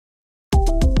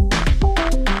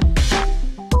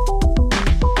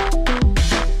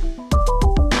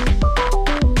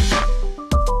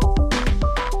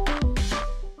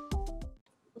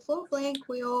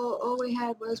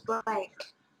had was blank.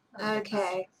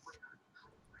 Okay.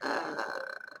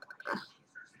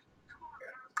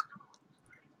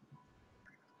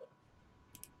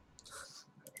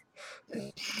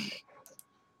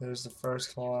 There's the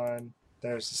first one.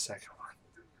 There's the second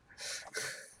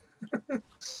one.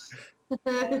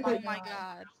 Oh my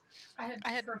god. I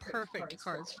had perfect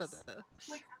cards for this.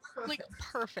 Like,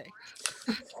 perfect.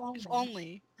 If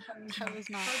only I was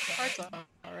not cards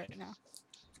are right now.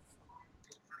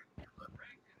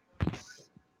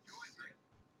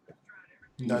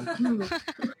 None.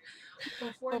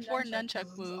 Before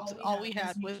nunchuck moves, all we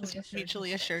had was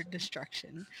mutually assured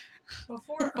destruction.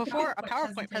 Before a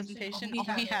PowerPoint presentation, all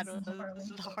we had was the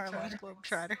Harlem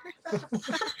Globetrotter.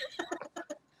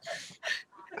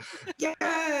 Yeah.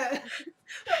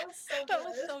 That was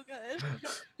so good.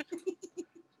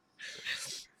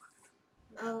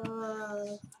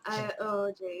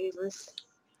 Oh Jesus.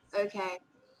 Okay.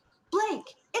 Blank!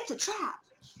 It's a trap!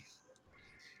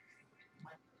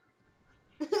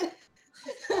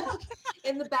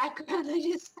 In the background, I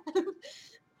just have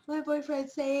my boyfriend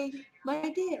saying,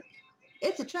 "My dear,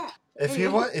 it's a trap." If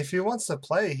Anyway. if he wants to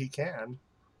play, he can.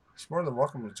 He's more than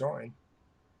welcome to join.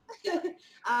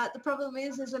 The problem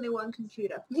is there's only one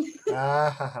computer.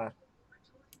 Ah.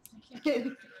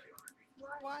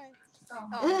 Why?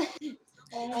 Oh.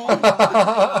 Oh my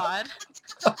god.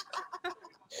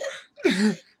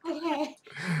 Okay.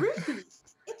 Roofies,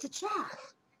 it's a trap.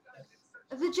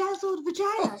 A vajazzled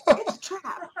vagina, it's a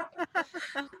trap.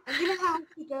 I'm gonna have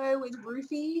to go with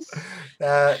roofies.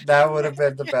 That would have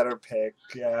been the better pick.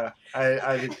 Yeah,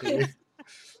 I'd agree.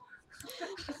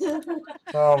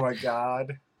 Oh my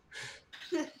god.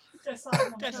 I saw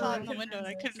it in the window and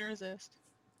I couldn't resist.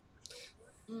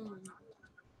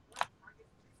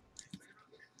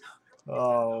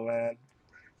 Oh man.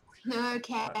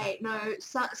 Okay, no,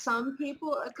 some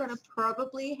people are gonna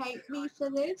probably hate me for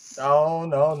this. Oh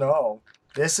no.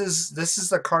 This is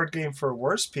the card game for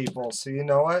worse people. So you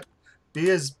know what? Be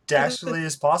as dastardly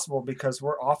as possible because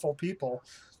we're awful people.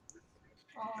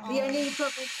 The only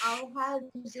problem I'll have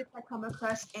is if I come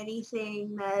across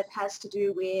anything that has to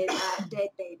do with dead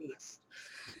babies.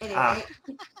 Anyway.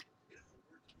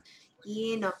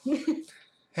 You know.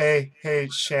 Hey,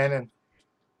 Shannon.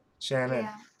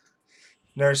 Yeah.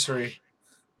 Nursery.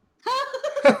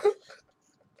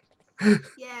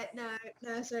 Yeah, no,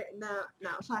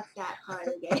 fuck that part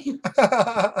of the game.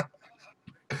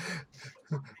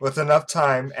 With enough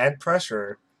time and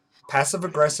pressure,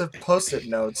 passive-aggressive post-it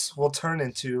notes will turn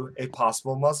into a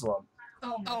possible Muslim.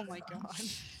 Oh my god.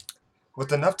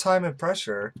 With enough time and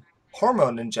pressure,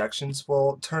 hormone injections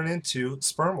will turn into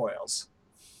sperm whales.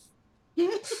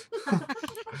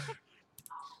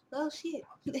 Well, shit.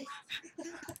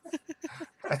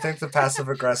 I think the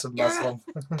passive-aggressive Muslim.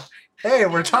 Hey,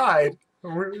 we're tied.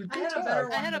 I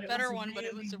had a better one, but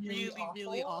it was really,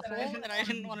 really awful, and I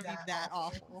didn't want to be that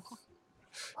awful.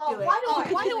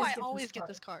 Why do I always get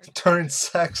this card? During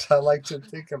sex, I like to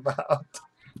think about.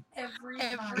 Every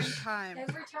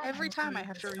time I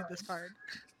have to read this card.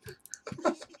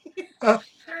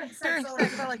 During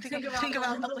sex, I like to think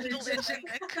about the little itch in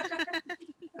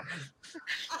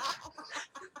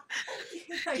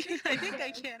I think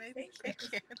I can.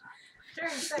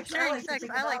 During sex,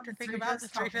 I like to think about the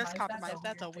three-fifths compromise.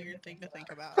 That's a weird thing to think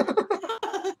about.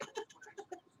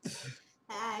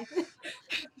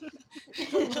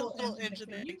 Little itch in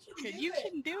the You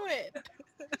can do it.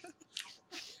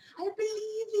 I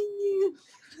believe in you.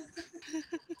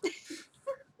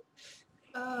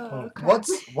 Oh, crap.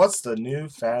 What's the new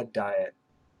fad diet?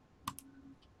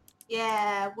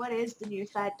 Yeah, what is the new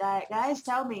fad diet, guys?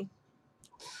 Tell me.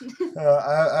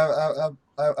 No,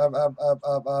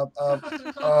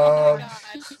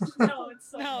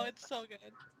 it's so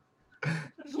good.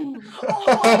 Oh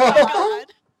my god.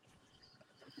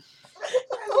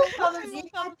 The new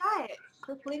fad diet?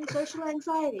 Crippling social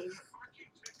anxiety.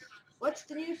 What's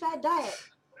the new fad diet?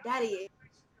 Daddy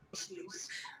issues.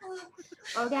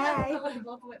 Okay. I love how we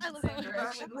both went in the same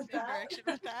direction with that.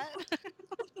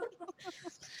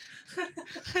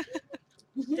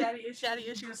 Daddy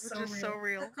issues were just so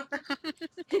real.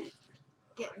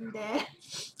 Getting there.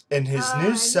 In his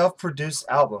new self-produced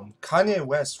album, Kanye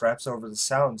West raps over the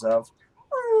sounds of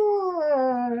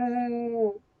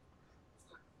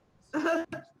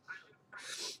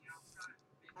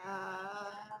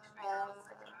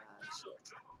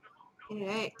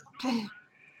Anyway.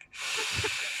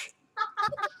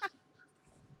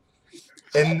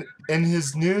 In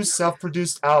his new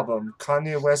self-produced album,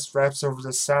 Kanye West raps over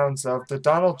the sounds of the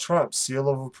Donald Trump seal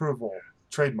of approval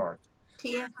trademark.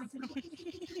 Yeah.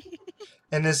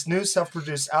 In his new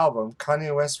self-produced album,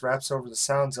 Kanye West raps over the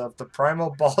sounds of the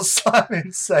primal ball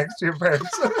slamming sexy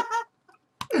person.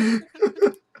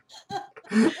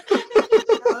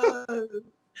 Oh,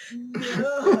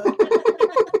 no.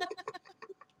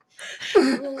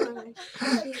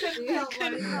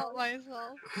 Couldn't help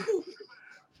myself.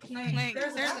 Link,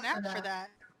 there's an app for that.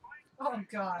 Oh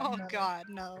God. Oh no. God,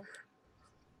 no.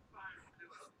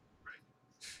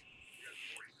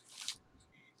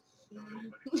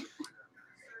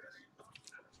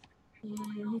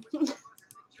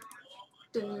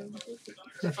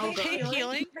 Oh, Hey, God.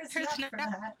 healing. There's an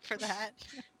app for that.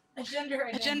 A gender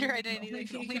A gender identity identity that that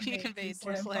can can only be conveyed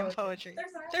through slam poetry.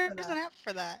 There's an app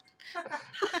for that.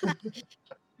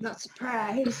 Not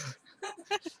surprised.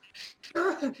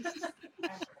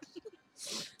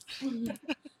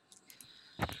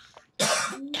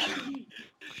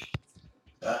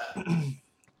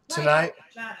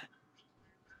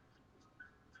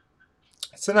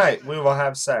 Tonight we will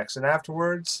have sex, and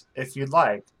afterwards, if you'd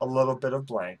like, a little bit of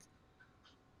blank.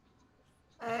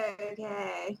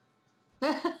 Okay.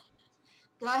 Go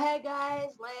ahead, guys.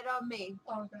 Lay it on me.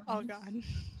 Oh God.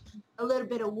 A little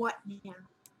bit of what now?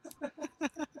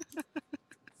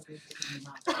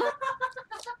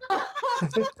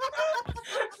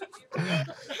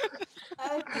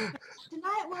 Okay.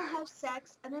 Tonight we'll have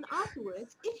sex, and then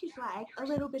afterwards, if you'd like, a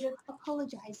little bit of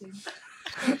apologizing.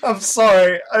 I'm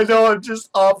sorry. I know I'm just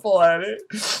awful at it.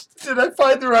 Did I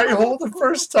find the right hole the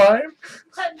first time?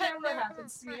 That never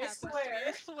happens to me, I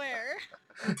swear. swear.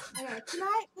 Okay,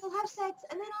 tonight we'll have sex,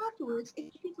 and then afterwards,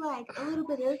 if you'd like, a little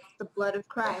bit of the blood of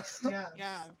Christ. Yeah.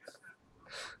 Yeah.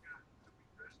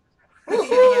 Yeah,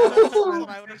 That's what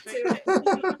I would have picked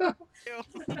too.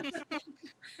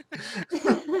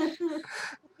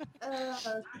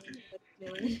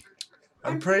 Okay.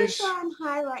 I'm I'm pretty pretty sure I'm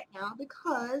high right now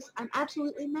because I'm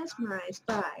absolutely mesmerized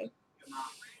by.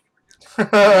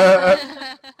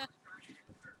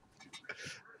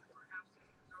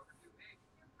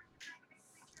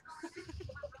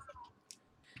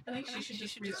 I think she should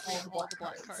just read all the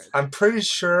black cards. I'm pretty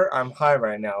sure I'm high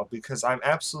right now because I'm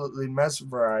absolutely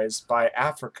mesmerized by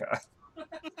Africa.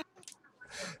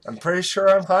 I'm pretty sure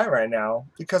I'm high right now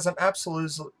because I'm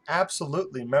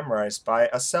absolutely memorized by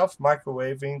a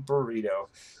self-microwaving burrito.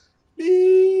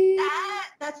 Beep.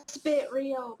 That's a bit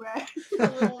real, bro. A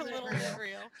little bit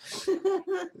real.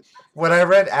 When I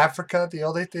read Africa, the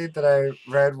only thing that I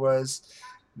read was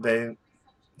they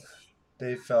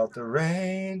felt the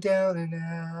rain down in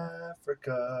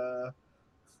Africa.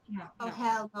 Oh,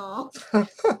 hell no.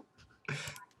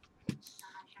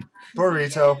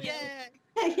 Burrito. Yeah.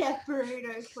 Yeah,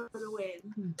 burrito for the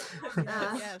win.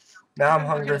 Yes. Now I'm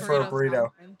hungry for a Burritos burrito.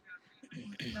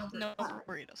 No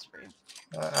burritos for you.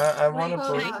 I want a Wait,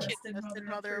 burrito. Kid tested,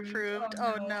 mother approved.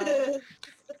 Oh no.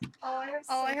 Oh,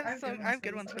 I have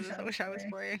good ones for this. I wish I was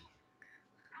playing.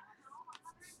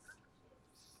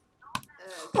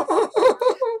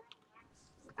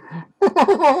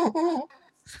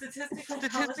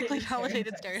 Statistically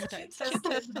validated stereotypes. Kid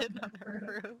tested, mother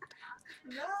approved.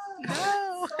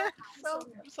 No.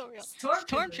 So real.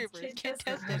 Stormtroopers. Kid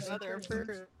tested, mother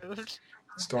approved.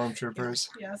 Stormtroopers.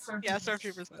 Yeah, Yeah,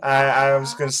 stormtroopers. I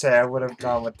was gonna say I would have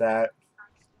gone with that.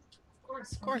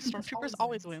 Of course, stormtroopers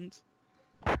always wins.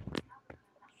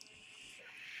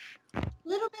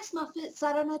 Little Miss Muffet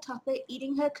sat on her tuffet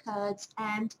eating her curds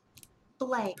and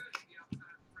blank.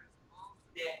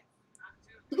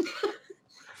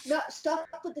 No, stop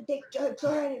with the dick jokes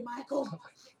already, Michael.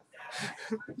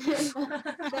 No, not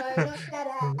that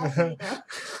ass either.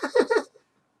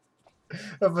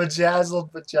 A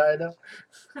bejazzled vagina.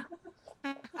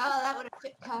 Oh, that would have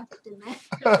fit perfect in there.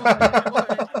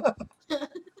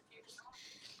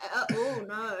 Oh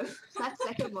no, that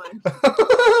second one.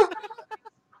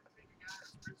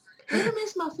 Little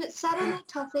Miss Muffet sat on her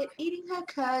tuffet eating her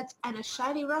curds and a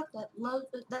shiny rock that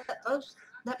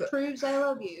proves I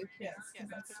love you. Yes,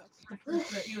 that's the proof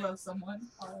that you love someone.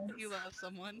 Always. You love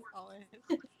someone always.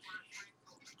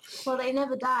 Well, they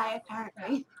never die,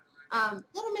 apparently.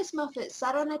 Little Miss Muffet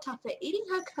sat on her tuffet eating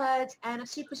her curds and a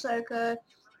Super Soaker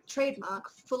trademark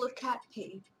full of cat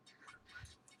pee.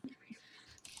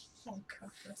 Oh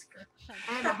god, that's good.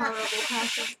 I'm a horrible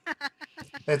person.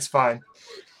 It's fine.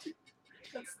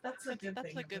 That's a good That's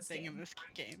thing. a good thing in this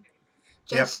game.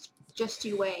 Just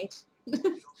you wait.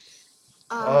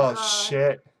 Oh God.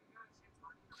 shit.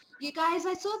 You guys,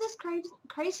 I saw this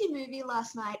crazy movie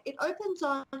last night. It opens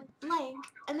on blank,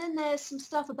 and then there's some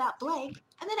stuff about blank,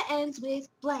 and then it ends with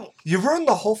blank. You ruined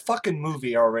the whole fucking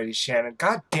movie already, Shannon.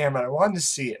 God damn it, I wanted to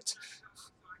see it.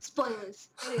 Spoilers.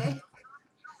 Anyway.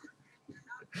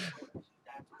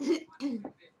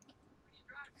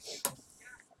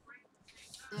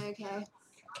 Okay.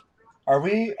 Are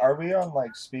we on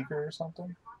like speaker or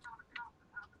something?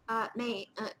 Mate,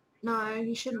 no,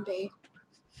 you shouldn't be.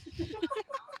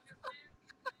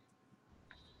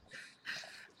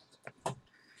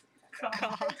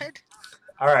 God.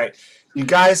 All right, you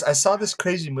guys. I saw this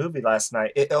crazy movie last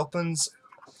night. It opens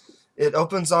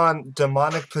on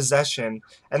demonic possession,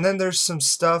 and then there's some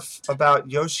stuff about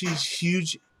Yoshi's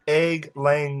huge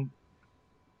egg-laying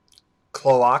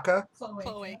cloaca.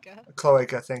 Cloaca.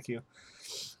 Cloaca, thank you.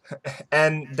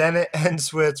 And then it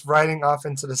ends with riding off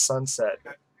into the sunset.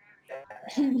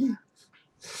 You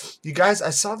guys, I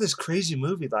saw this crazy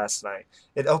movie last night.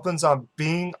 It opens on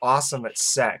being awesome at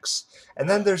sex, and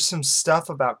then there's some stuff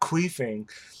about queefing,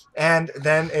 and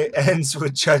then it ends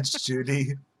with Judge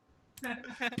Judy. Damn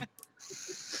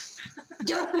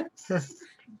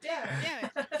Damn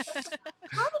it.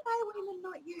 How did I win and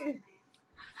not you?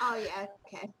 Oh yeah,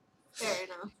 okay. Fair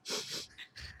enough.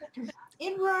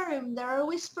 In Rome, there are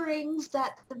whisperings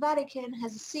that the Vatican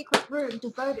has a secret room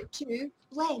devoted to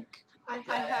blank. I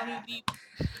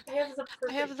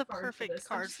have the perfect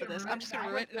card for this. I'm just gonna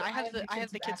ruin it. And I have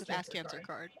the kids with ass cancer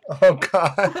card. Oh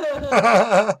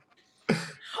God.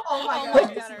 Oh my God! I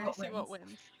already see what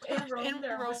wins. In Rome,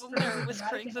 there are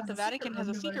whisperings that the Vatican has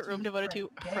a secret room devoted to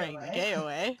praying the gay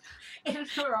away. In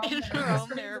Rome,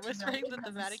 there are whisperings that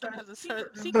the Vatican has a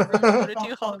secret room devoted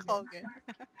to Hulk Hogan.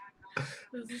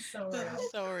 This is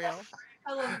so real.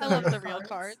 I love the real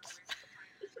cards.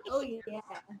 Oh yeah.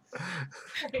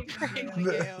 Praying the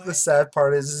gay away. The sad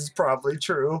part is it's probably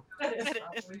true.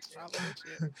 It's probably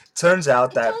true. Turns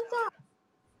out that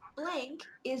blank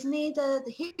is neither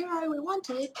the hero we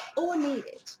wanted or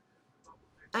needed.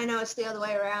 I know it's the other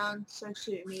way around, so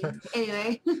sue me.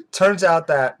 Anyway. Turns out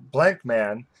that blank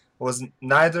man was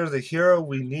neither the hero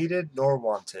we needed nor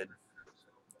wanted.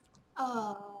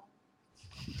 Oh,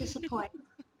 disappointing.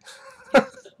 Okay.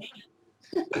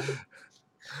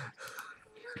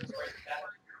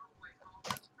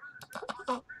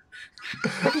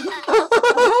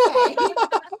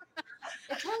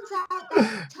 It turns out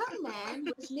that Tongue Man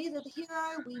was neither the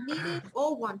hero we needed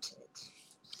or wanted.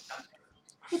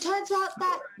 It turns out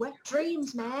that Wet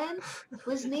Dreams Man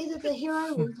was neither the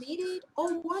hero we needed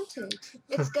or wanted.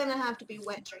 It's gonna have to be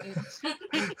Wet Dreams.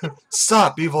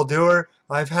 Stop, evildoer!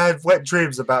 I've had wet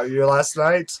dreams about you last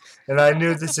night, and I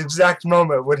knew this exact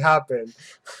moment would happen.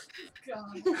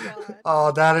 God.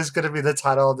 Oh, that is going to be the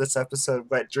title of this episode,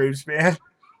 Wet Dreams, man.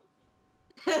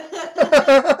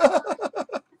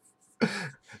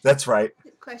 That's right.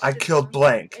 I killed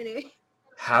blank. Anyway.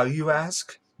 How, you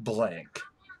ask? Blank.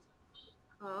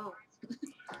 Oh.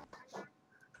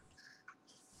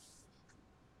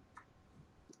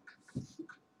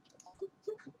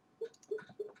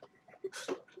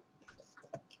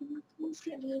 Please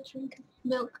get me a drink of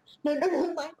milk. No,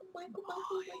 Michael.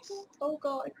 Oh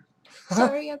God.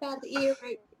 Sorry about the ear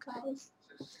rape, guys.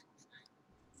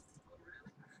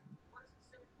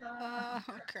 Oh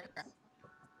crap.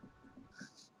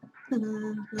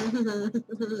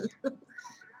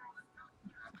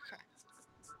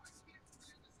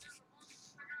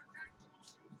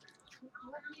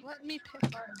 Let me pick a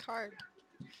card.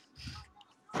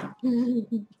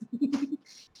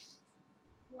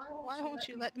 Why won't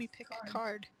you let me pick a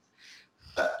card?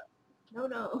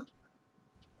 No.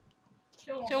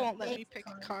 Still won't let me pick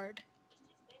a card.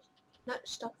 No,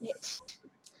 stop it.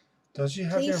 Don't you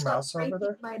have Please your stop mouse over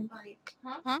there? my mic.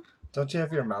 Huh? Don't you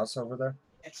have your mouse over there?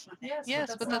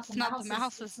 Yes, but that's not the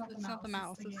mouse. It's not the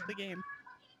mouse. It's the game.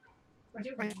 I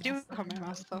do have my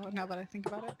mouse though. Now that I think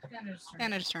about it,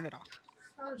 and I just turned it off.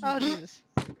 Oh Jesus.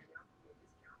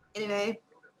 Anyway.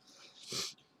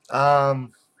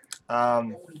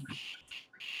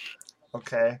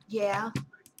 Okay. Yeah.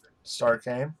 Start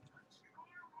game.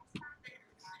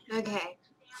 Okay.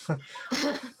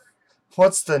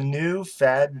 What's the new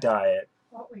fad diet?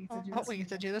 Oh, we get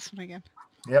to do this one again.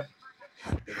 Yep.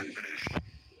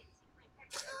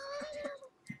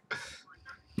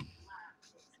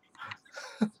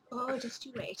 Oh, just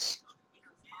you wait.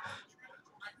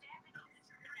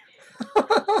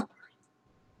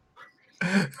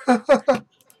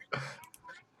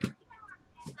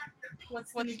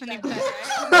 What's the new fad diet?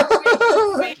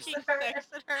 Making sex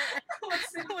at her.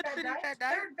 What's the new fad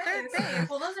diet? Third base.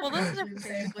 Well, those are basically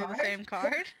the same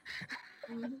card.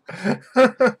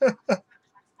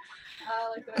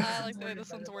 I like the way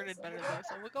this one's worded better though,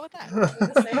 so we'll go with that.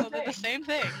 They're the same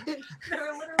thing. They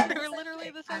were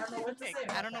literally the same thing.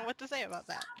 I don't know what to say about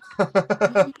that.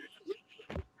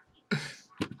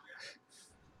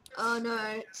 Oh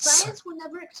no. Science will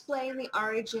never explain the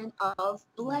origin of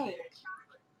blank.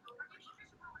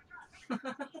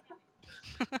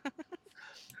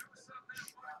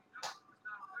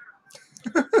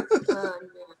 No.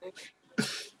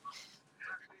 Let's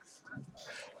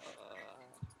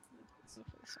see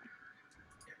for this one.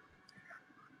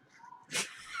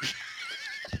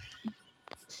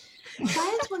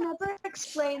 Science will never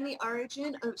explain the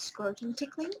origin of scrotum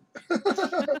tickling.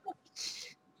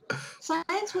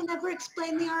 Science will never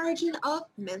explain the origin of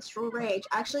menstrual rage.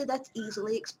 Actually, that's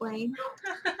easily explained.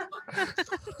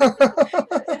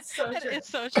 It's so true. It's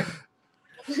so true.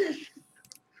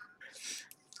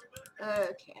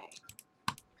 Okay.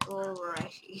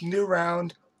 Alrighty. New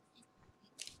round.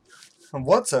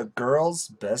 What's a girl's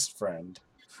best friend?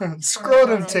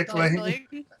 Scrotum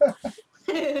tickling.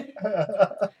 Yep.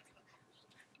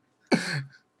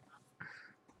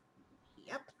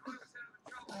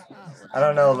 I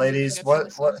don't know, Let's ladies. get for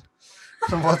this one.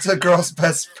 What's a girl's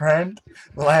best friend?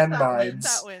 Landmines.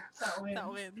 That wins. That wins.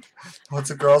 That wins. What's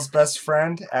a girl's best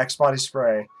friend? Axe body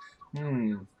spray. I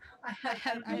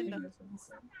had nothing.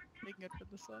 Pretty good for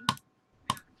this one.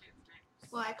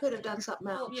 Well, I could have done something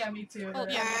else. Yeah, me too. Oh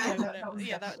yeah,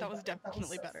 Yeah, that was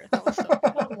definitely better. That was so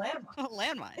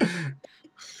landmine.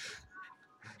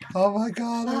 Oh my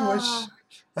god,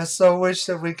 I so wish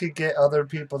that we could get other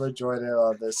people to join in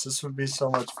on this. This would be so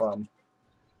much fun.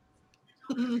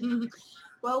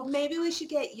 Well, maybe we should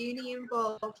get uni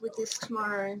involved with this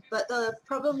tomorrow. But the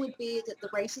problem would be that the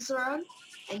races are on,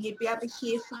 and you'd be able to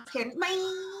hear fucking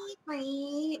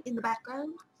in the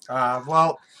background.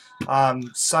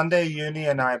 Sunday uni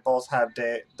and I both have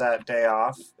that day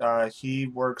off. He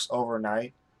works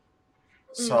overnight,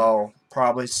 so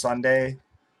probably Sunday.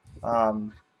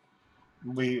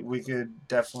 We could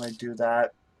definitely do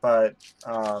that, but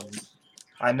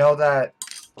I know that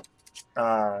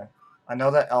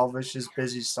Elvish is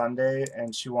busy Sunday,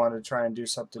 and she wanted to try and do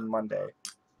something Monday.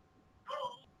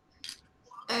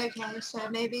 Okay, so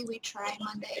maybe we try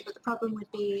Monday, but the problem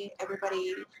would be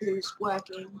everybody who's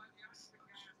working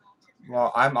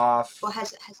Well, I'm off. or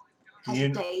has a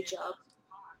day job.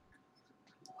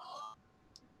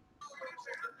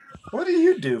 What do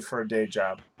you do for a day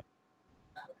job?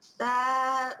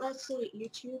 Let's see,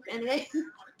 YouTube anyway.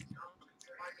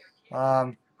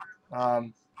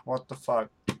 What the fuck?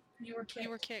 You were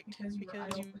kicked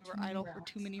because you were idle for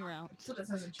too many rounds. So that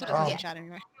says in So chat. it doesn't Oh. chat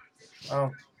anyway.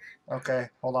 Oh, okay.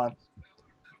 Hold on.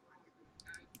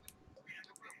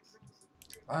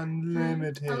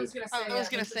 Unlimited. I was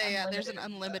gonna say yeah, there's an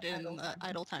unlimited in the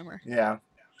idle timer. Yeah.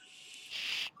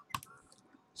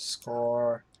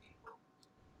 Score.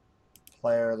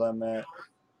 Player limit.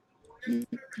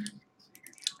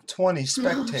 20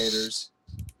 spectators.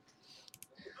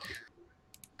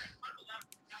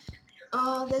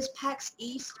 Oh, there's PAX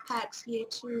East, PAX here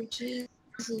too.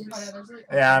 Jesus.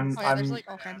 Yeah, there's like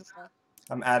all kinds of stuff.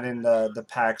 I'm adding the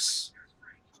packs.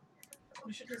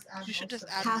 You You should just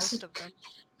add Pass most of them.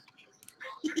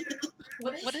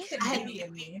 What does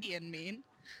Canadian Canadian mean?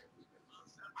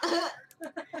 mean?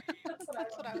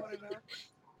 That's what I want to know.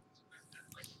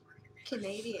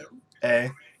 Canadian.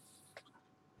 A.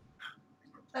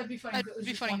 That'd be funny. It'd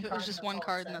be funny if it was just one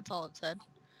card and that's all it said.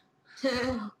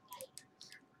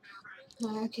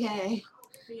 Okay.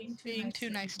 Being too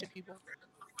nice to people.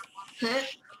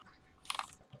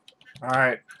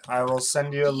 Alright, I will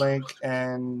send you a link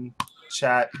and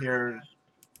chat here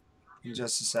in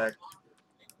just a sec.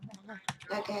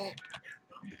 Okay.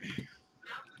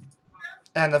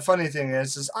 And the funny thing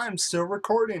is I'm still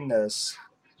recording this.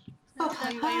 That's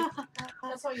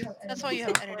why you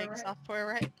have editing editing software,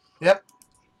 right? Yep.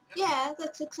 Yeah,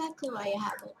 that's exactly why you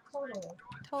have it.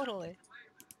 Totally.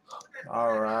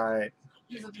 Alright.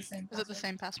 Is Is it the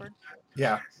same password?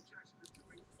 Yeah.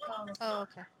 Oh,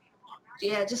 okay.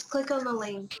 Yeah, just click on the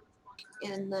link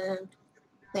in the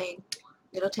thing.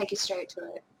 It'll take you straight to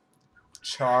it.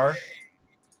 Char.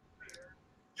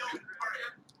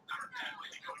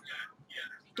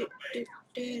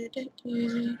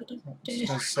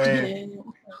 Just say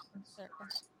There it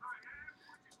goes.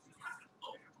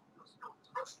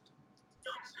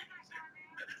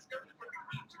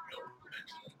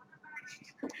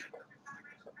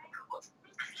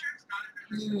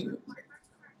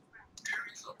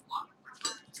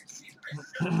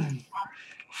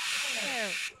 There.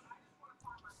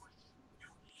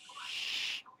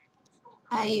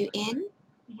 Are you in?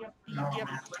 Yep. Yep.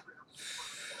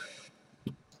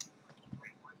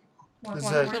 Is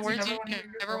One it- of the words you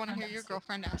never want to hear your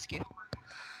girlfriend ask you.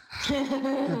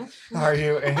 Are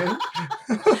you in?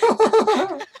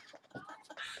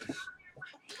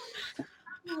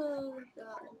 Oh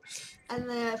god. And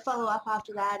the follow up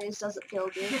after that is, does it feel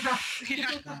good?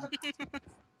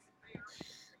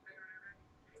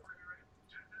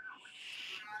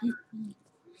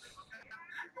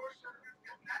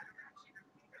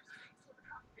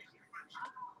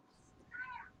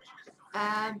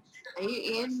 Are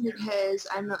you in? Because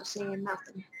I'm not seeing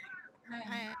nothing.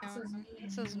 I am.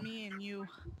 It says me and you.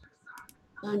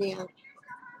 Oh dear.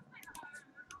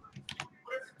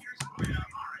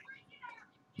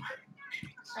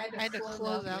 I had to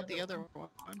close out the other one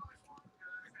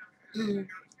Mm.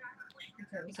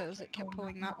 because it kept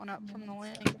pulling that one up from the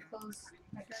link.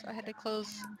 So I had to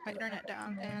close my internet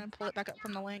down and pull it back up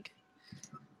from the link.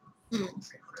 Mm.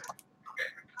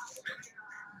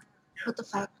 What the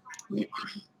fuck?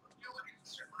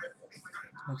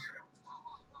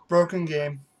 Broken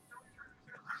game.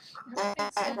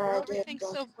 Everything's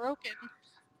so broken.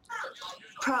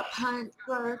 Prop hunt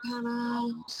for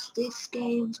us. This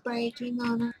game's breaking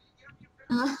on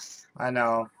us. I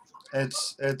know.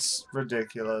 It's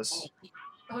ridiculous.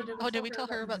 Oh, did we tell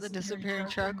her about the disappearing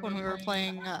truck when we were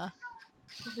playing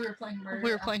we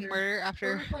were playing murder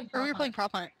after or we were playing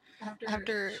prop hunt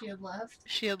after she had left?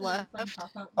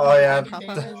 Oh yeah, Prop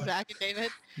hunt with Zach and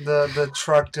David. the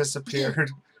truck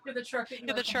disappeared. Yeah,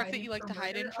 the truck that you like to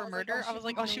hide in for murder. I was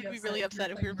like, oh, she'd be really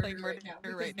upset if we were playing murder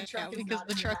right now because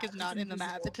the truck is not in the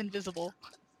map. It's invisible.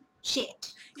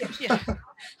 Shit. Yeah.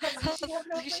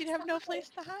 She'd have no place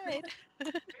to hide.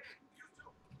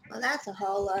 Well, that's a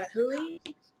whole lot of hooey.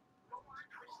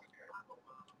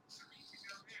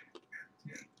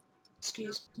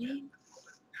 Excuse me.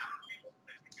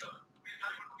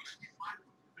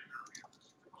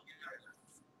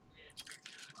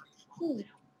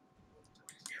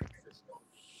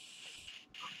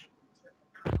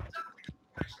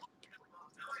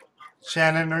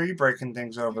 Shannon, are you breaking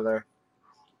things over there?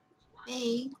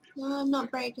 Me? No, I'm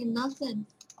not breaking nothing.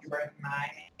 You break my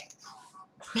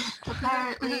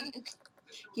Apparently.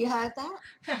 You heard that?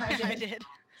 I did.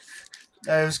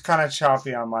 It was kind of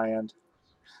choppy on my end.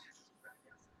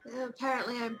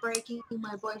 Apparently I'm breaking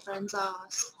my boyfriend's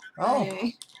ass. Oh.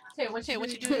 Anyway. Hey, what you do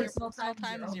in your personal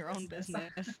time is your own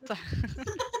business.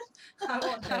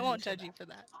 I won't judge you for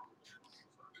that.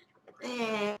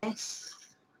 Yes.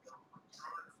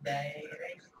 That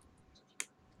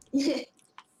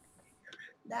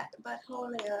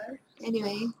butthole.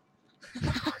 Anyway.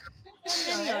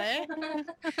 Anyway.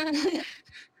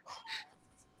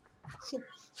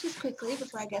 Just quickly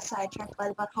before I get sidetracked by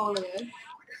the butthole.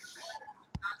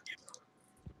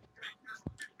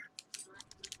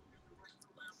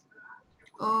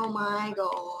 Oh my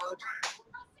god.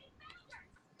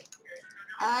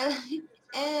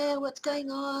 What's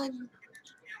going on?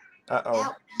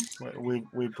 Uh-oh.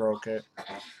 We broke it.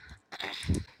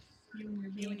 You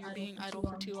and you're being idle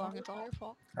for too long, it's all your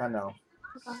fault. I know.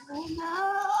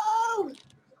 Oh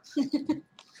no!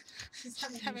 She's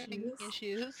having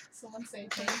issues. Someone say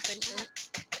it.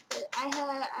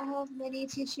 I have many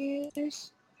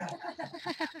tissues.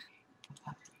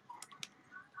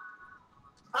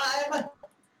 I'm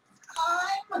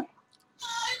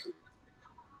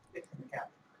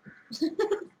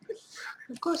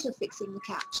Of course you're fixing the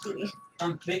couch, dear.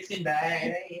 I'm fixing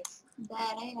that.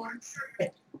 That ass.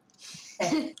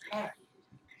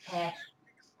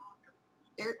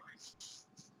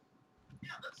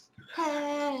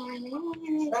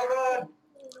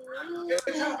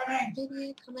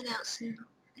 Video coming out soon.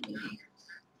 Anyway.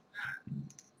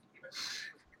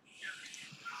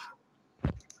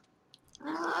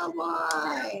 Oh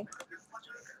boy.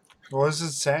 What is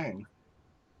it saying?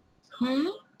 Hmm?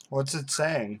 What's it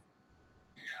saying?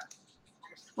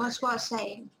 What's what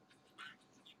saying?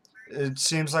 It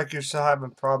seems like you're still having a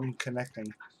problem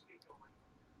connecting.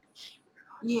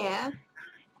 Yeah.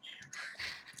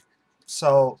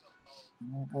 So,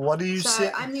 what do you see?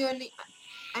 I'm the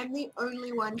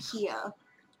only one here.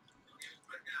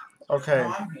 Okay.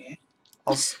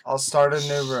 I'll start a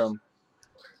new room.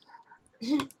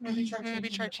 Maybe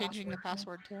try changing the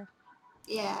password too.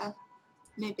 Yeah.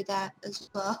 Maybe that as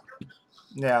well.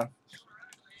 Yeah.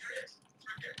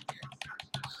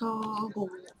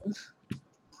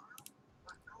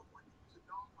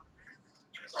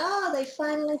 Oh, they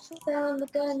finally found the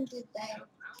gun, did they?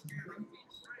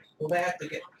 Well, they have to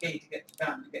get the key to get the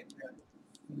gun to get the gun.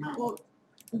 Well,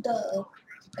 duh.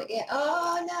 But yeah.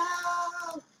 Oh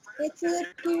no! It's a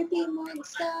creepy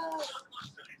monster!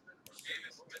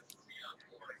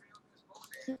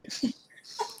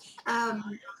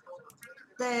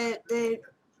 The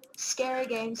Scary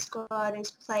Game Squad is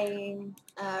playing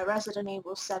Resident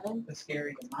Evil 7. The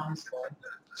Scary Mom Squad.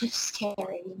 Just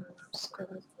Scary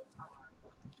Squad.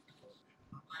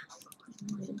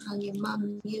 I'll give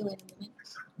Mum you in a minute.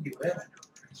 You will.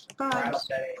 Promise. Right up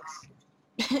that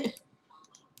ass.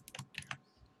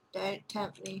 Don't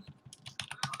tempt me.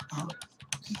 Huh?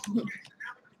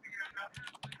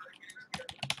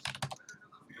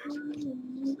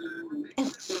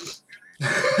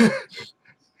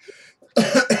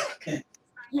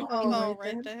 Oh,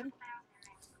 right then.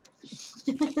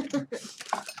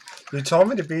 You told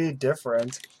me to be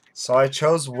different, so I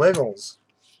chose Wiggles.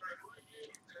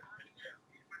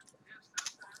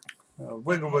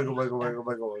 Wiggle, wiggle, wiggle, wiggle,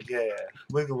 wiggle, yeah.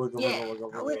 Wiggle, wiggle, Yeah, wiggle,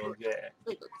 wiggle, wiggle, yeah.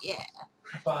 Wiggle, yeah.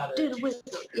 Do the wiggle.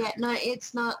 Yeah, no,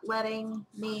 it's not letting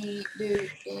me do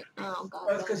it. Oh, God.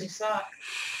 That's because you suck.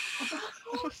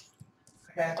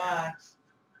 Okay, bye.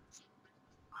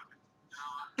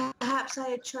 Perhaps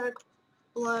I choke,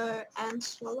 blow, and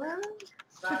swallow?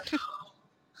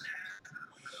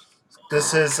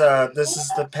 This is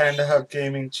the Panda Hub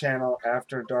Gaming channel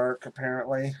after dark,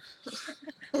 apparently.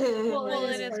 Well,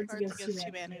 it is Cards Against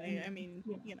Humanity. I mean,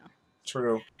 you know.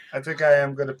 True. I think I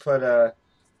am gonna put a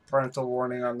parental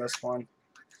warning on this one.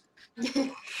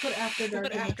 Put After Dark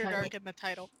Put in the After title. Dark in the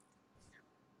title.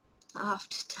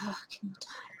 After dark and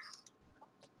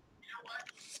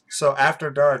So after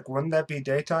dark, wouldn't that be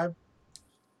daytime?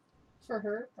 For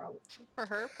her, probably. For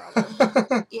her,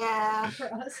 probably. yeah.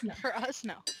 For us, no. For us,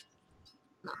 no.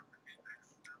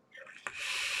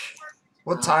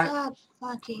 What time? God,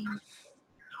 fucking.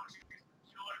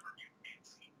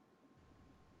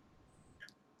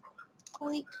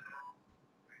 Oink.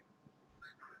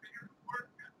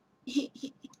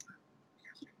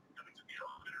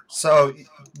 So,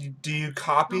 do you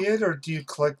copy it or do you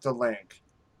click the link?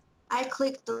 I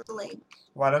clicked the link.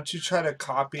 Why don't you try to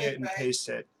copy it and paste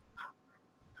it?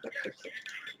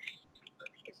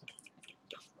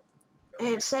 And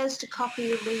it says to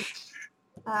copy link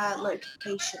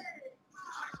location.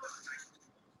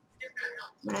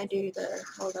 When I do the,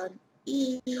 hold on.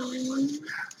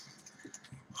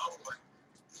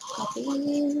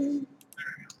 Copy.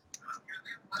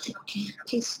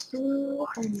 Paste to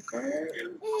and go.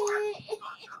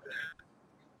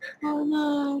 Oh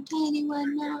no, tiny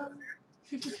one, no.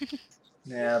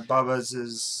 Yeah, Bubba's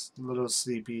is a little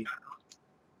sleepy.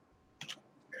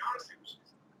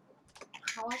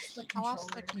 I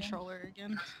lost the controller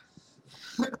again.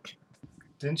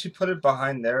 Didn't you put it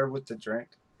behind there with the drink?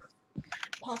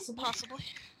 Possibly.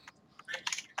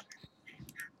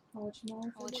 I'll let you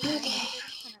know. I'll let you know.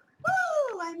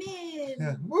 Woo! I'm in!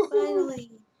 Yeah. Woohoo!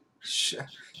 Finally.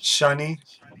 Shannie.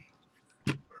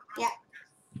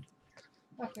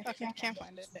 Okay, can't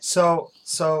find it. So,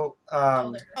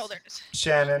 Oh, there it is.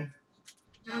 Shannon,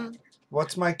 Mm,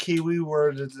 what's my Kiwi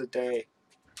word of the day?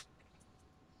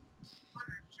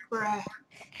 bruh.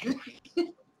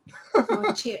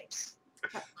 Or chips.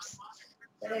 Perhaps.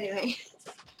 But anyway.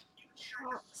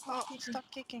 Oh, stop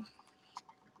kicking.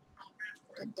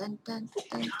 Dun, dun,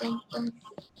 dun, dun, dun,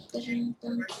 dun, dun,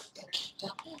 dun,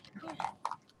 dun.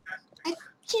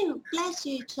 Achoo! Bless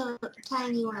you,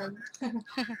 tiny one.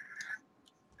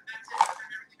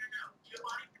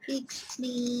 It's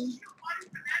me.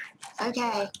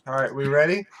 Okay. All right, we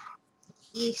ready?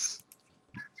 Yes.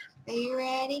 Are you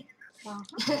ready?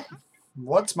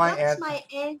 What's my What's my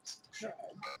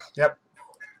Yep.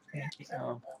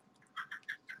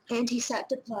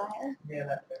 anti-septiplier?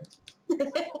 Yeah,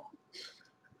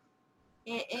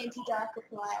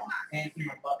 Anti-darkiplier. and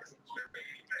my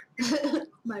butt.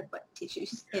 My butt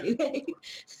tissues, anyway.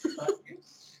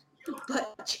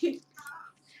 Butt tissues.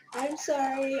 I'm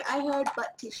sorry, I heard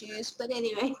butt tissues, but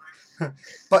anyway.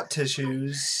 Butt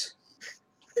tissues.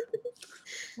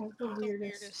 That's the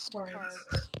weirdest cards.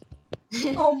 cards.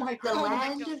 Oh my The god.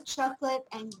 Land of Chocolate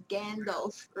and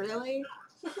Gandalf, really?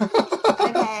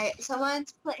 Okay, someone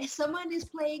is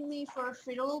playing me for a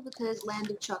fiddle because Land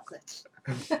of Chocolate.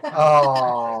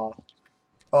 Oh,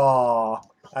 oh,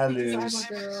 I Because I'm lose. a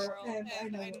girl and I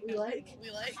know what we like.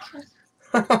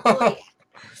 Oh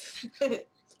yeah.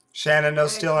 Shannon, no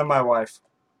stealing my wife.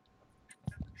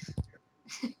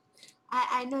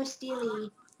 I know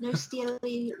Steely. No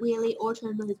Steely Wheelie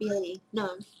Automobile.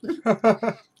 No.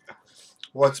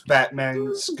 What's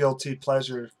Batman's guilty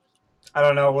pleasure? I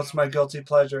don't know. What's my guilty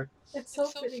pleasure? It's so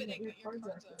fitting that your cards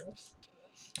are for this.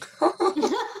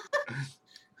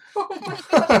 Oh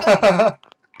my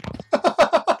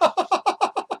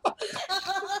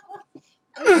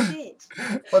oh shit.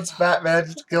 What's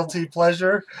Batman's guilty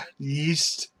pleasure?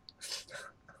 Yeast.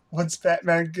 What's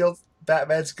Batman's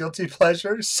guilty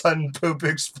pleasure? Sun poop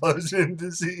explosion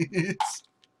disease.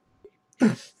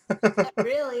 That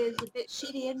really is a bit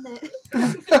shitty, isn't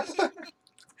it?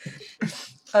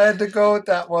 I had to go with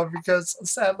that one because,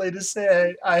 sadly to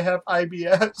say, I have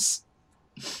IBS.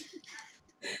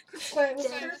 But it was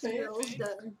Damn, perfect. girls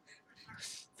done.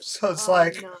 So it's Oh,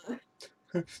 like,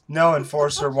 no. no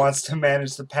enforcer wants to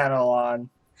manage the panel on.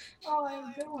 Oh, I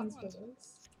have good ones for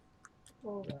this.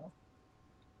 Oh no.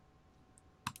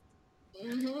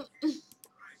 Mm-hmm.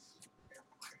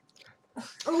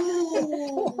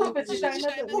 Oh. Vagina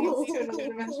that leads to an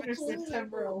adventure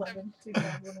September 11th,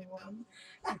 2001.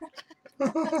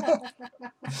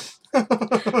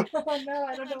 Oh no,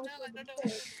 I don't know which one to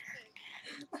pick.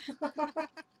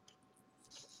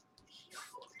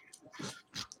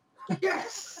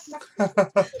 Yes.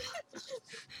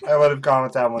 I would have gone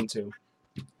with that one too.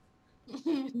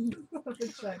 Vagina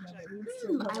that leads to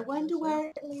an I wonder where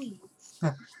it leads.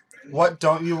 What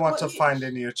don't you want What to you- find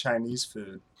in your Chinese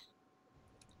food?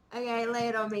 Okay, lay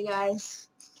it on me, guys.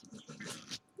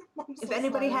 If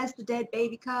anybody has the dead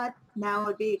baby card, now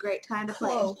would be a great time to play.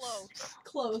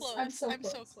 Close. I'm so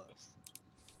close.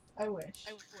 I wish.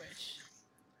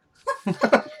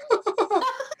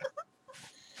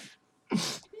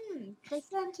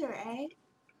 Placenta, eh?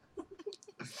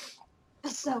 A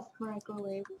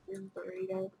self-microwave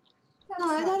burrito. That's No,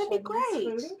 not that'd be Chinese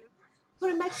great. food.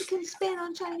 Put a Mexican spin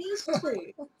on Chinese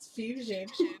food. It's fusion.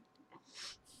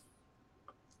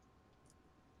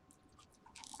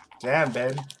 Damn,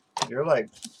 babe. You're like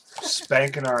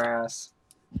spanking our ass.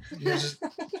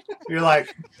 You're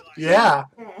like, yeah,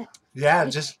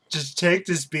 just take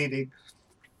this beating.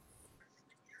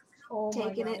 Oh my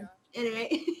Taking god. it.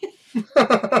 Anyway.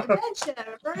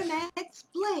 Adventure, romance,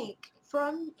 blank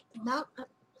from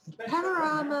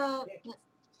Panorama.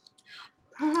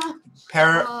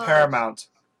 Paramount.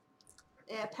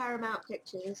 Yeah, Paramount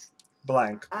Pictures.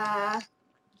 Blank.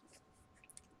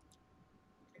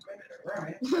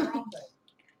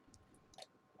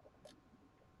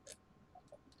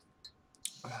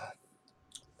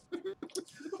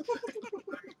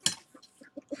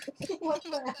 What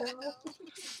the hell?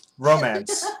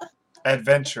 Romance.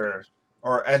 Adventure.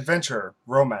 Or adventure.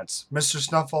 Romance. Mr.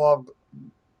 Snuffleupagus.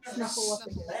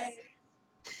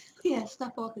 Yeah,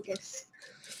 Snuffleupagus.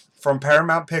 From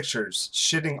Paramount Pictures,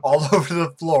 shitting all over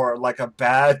the floor like a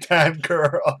bad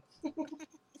girl.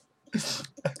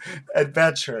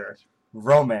 Adventure,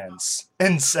 romance,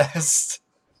 incest.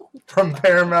 From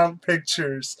Paramount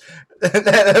Pictures,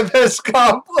 Oedipus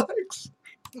Complex.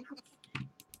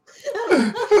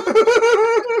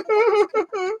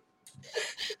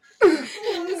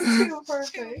 It's too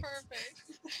perfect.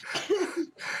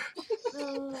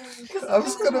 I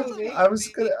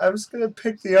was gonna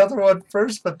pick the other one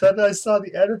first, but then I saw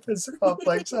the Oedipus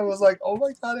Complex. I was like, oh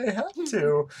my god, I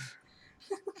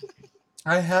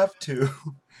have to.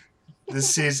 This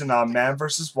season on Man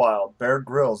vs. Wild, Bear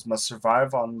Grylls must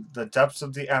survive on the depths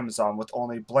of the Amazon with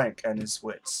only Blank and his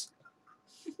wits.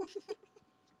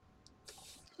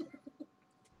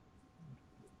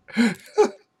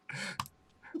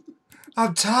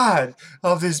 I'm tired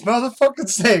of these motherfucking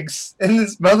snakes in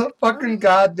this motherfucking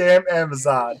goddamn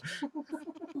Amazon.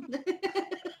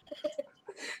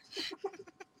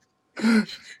 That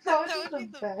would be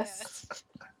the best.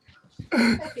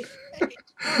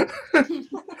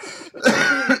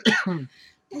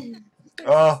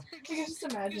 Oh, I can just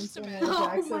imagine Samuel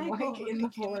Jackson my like God. in the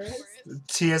forest.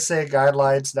 TSA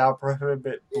guidelines now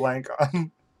prohibit Blank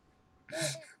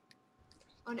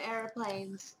On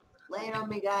airplanes. Lay it on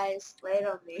me, guys. Lay it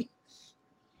on me.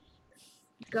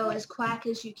 Go as quack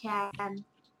as you can.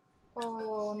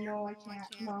 Oh no, I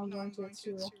can't. No, I'm going to. It's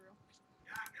too real.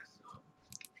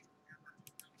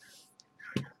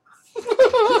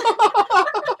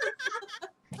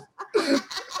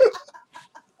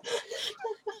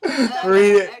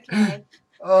 Read it. Okay.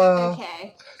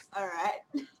 Okay. Alright.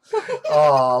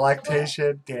 Oh,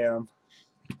 lactation, damn.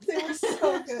 They were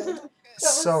so good. That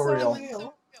was So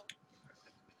real.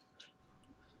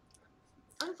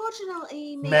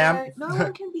 Unfortunately, Ma'am. Neo, no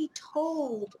one can be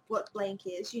told what blank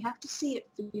is. You have to see it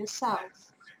for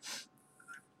yourself.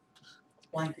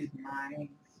 Blank is mine.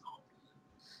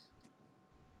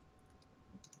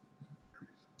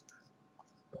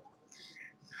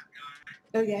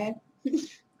 Okay.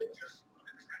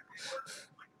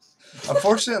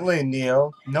 Unfortunately,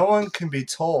 Neo, no one can be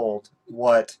told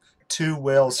what two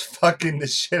whales fucking the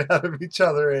shit out of each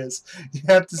other is. You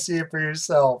have to see it for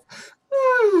yourself.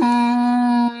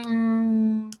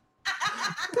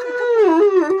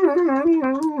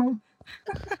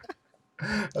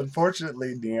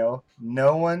 Unfortunately, Neo,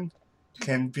 no one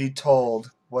can be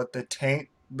told what the taint,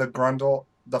 the grundle,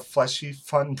 the fleshy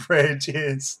fun bridge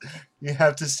is. You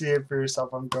have to see it for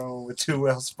yourself. I'm going with two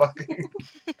whales fucking.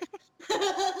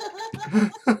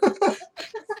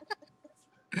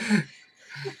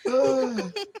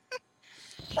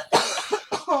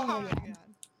 Oh my god.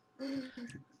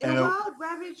 In a world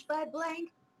ravaged by blank,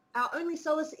 our only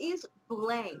solace is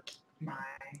blank.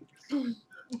 Mine.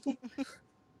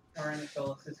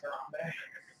 Tyrannosaurus is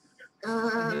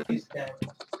Harambe. He's dead.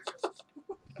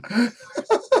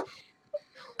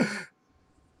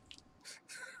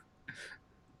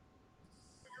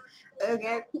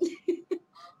 Okay.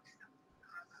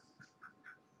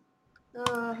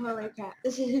 Oh, holy crap.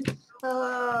 This is...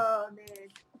 Oh, man.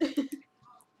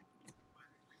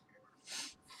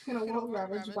 In a world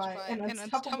ravaged by an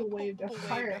unstoppable wave of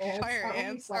fire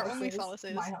ants, our only solace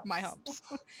is my humps.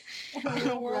 In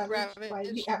a world ravaged by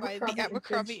the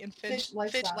Abercrombie and Fitch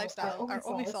lifestyle, our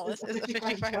only solace is a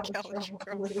 55-gallon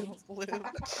drum of lube.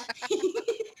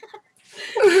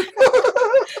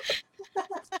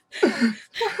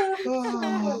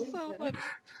 Oh, So funny.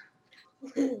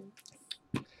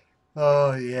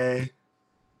 oh yay.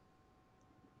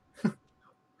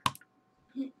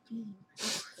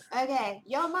 Okay,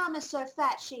 your mama's so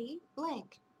fat she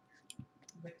blink.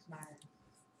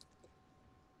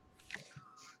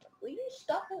 Will you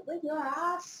stop it with your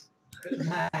ass?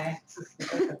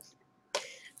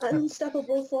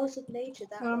 Unstoppable force of nature.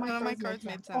 That None of None of my cards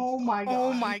made sense. Oh my god.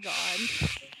 Oh my god.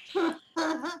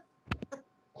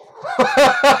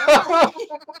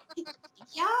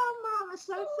 Your mama's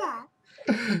so fat.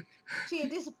 She a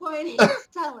disappointing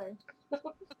seller.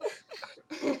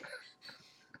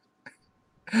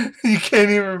 You can't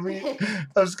even read.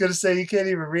 I was gonna say you can't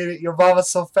even read it. Your mama's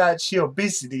so fat, she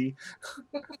obesity.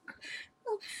 That's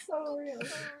so real.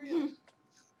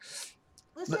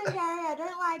 Listen, Gary, I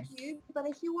don't like you, but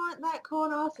if you want that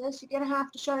corn office, you're gonna have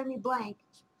to show me blank.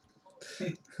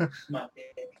 My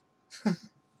dick.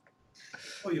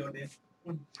 Oh, your dick.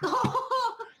 Can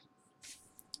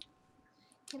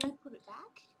I put it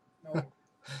back? No.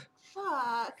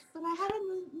 Fuck, but I had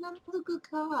another good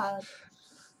card.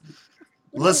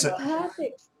 Listen.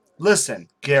 Perfect. Listen,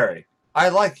 Gary, I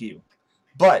like you,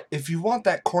 but if you want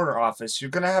that corner office,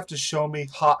 you're gonna have to show me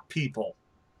hot people.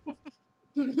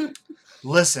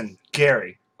 Listen,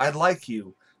 Gary, I like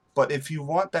you, but if you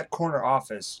want that corner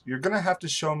office, you're gonna have to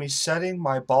show me setting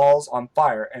my balls on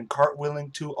fire and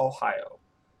cartwheeling to Ohio.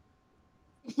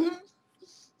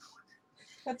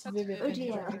 That's vivid Oh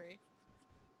dear. imagery.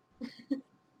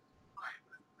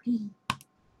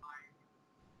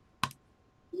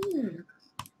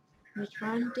 Which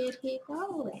one did he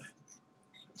go with?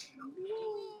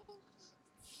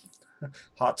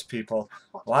 Hot people.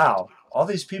 Wow, all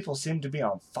these people seem to be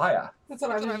on fire. That's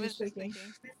what I That's what I was was just just thinking.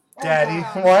 thinking. Daddy,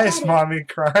 God. why is Daddy. mommy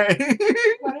crying?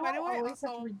 Why do I always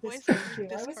have to read this card too?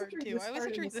 I always have to read this I always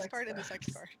have to read this card card and in the the sex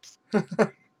sex card.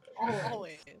 cards. Always.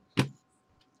 Always.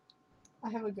 I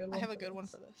have a good one. I have a good one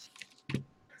for this.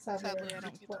 Sadly, I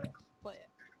don't get play to it. play it.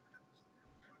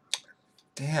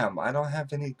 Damn, I don't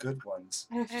have any good ones.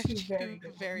 I have I have two two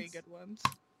very good ones.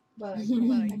 ones, But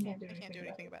but I I can't can't do do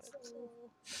anything about it. So.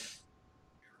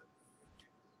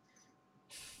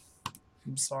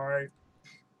 I'm sorry.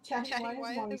 Daddy, Daddy,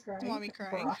 why is mommy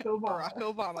crying? Barack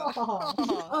Obama. Aw.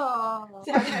 Oh.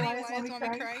 Daddy, Daddy, why is mommy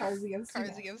crying? Cards Against Cards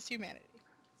Humanity. Against Humanity.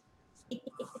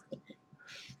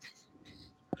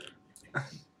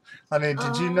 Honey,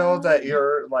 did you know that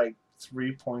you're like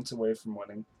 3 points away from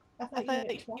winning? I I thought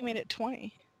thought you made it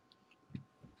 20.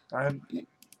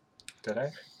 Did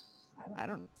I? I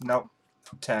don't know. Nope.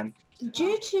 10.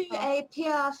 Due to a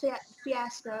PR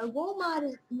fiasco,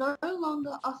 Walmart no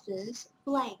longer offers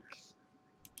blank.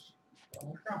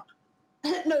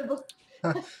 No, but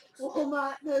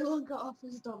Walmart no longer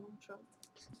offers Donald Trump.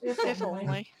 If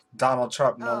only. Donald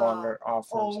Trump no Oh. longer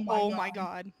offers. Oh my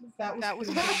god. That was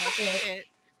pretty much it.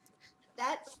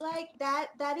 That's like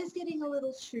that is getting a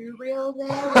little too real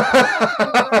there.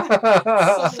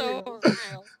 So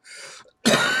real.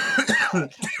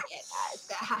 Okay, yeah, guys,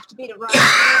 that have to be the right.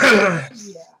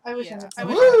 Yeah, I wish I had I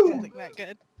wish something I had like something that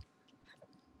good.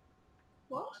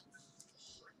 What?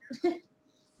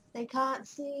 They can't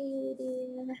see,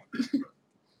 dear.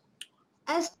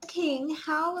 As king,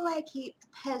 how will I keep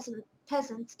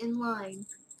peasants in line?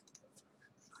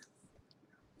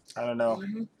 I don't know.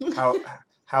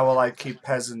 How will I keep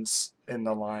peasants in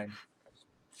the line?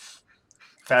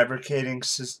 Fabricating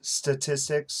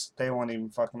statistics? They won't even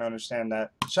fucking understand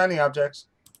that. Shiny objects.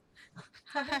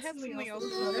 I have something else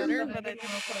that's better, but I didn't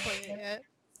play it yet.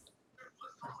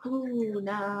 Ooh,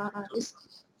 nice.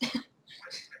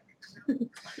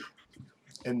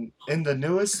 In the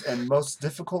newest and most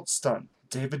difficult stunt,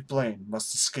 David Blaine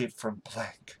must escape from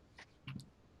blank.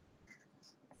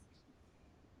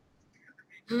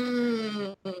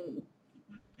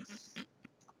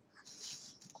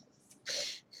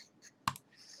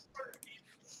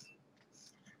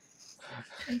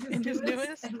 In his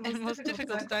newest and most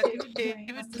difficult stunt,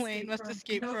 David Blaine must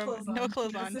escape from no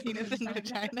clothes on, penis and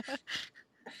vagina.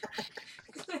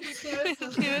 His newest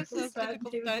and most difficult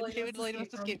stunt, David Blaine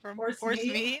must escape from horse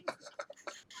meat.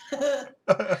 Oh,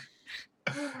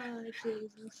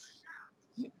 Jesus.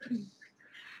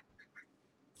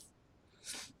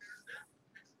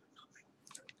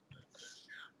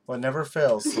 What never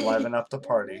fails to liven up the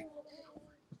party.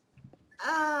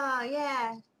 Oh,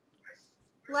 yeah.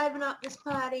 Liven up this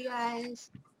party,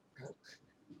 guys.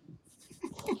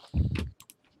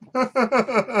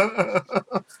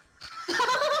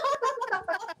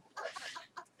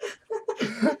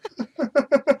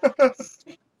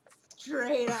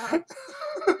 Straight up.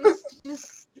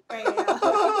 Just straight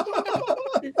up.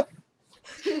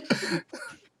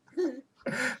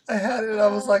 I had it. I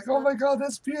was like, oh my god,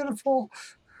 that's beautiful.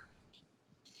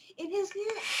 In his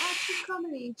new action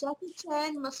comedy, Jackie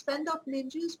Chan must fend off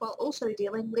ninjas while also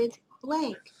dealing with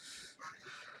blank.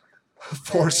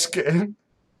 Foreskin.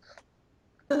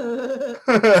 Oh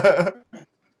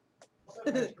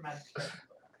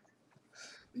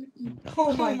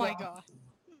my god.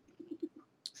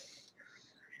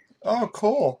 Oh,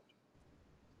 cool.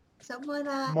 Someone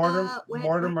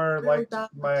Mortimer liked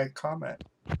my comment.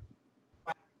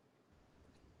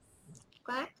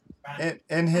 What?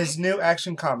 In his new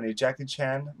action comedy, Jackie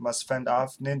Chan must fend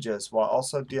off ninjas while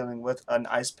also dealing with an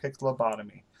ice pick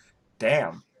lobotomy.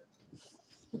 Damn.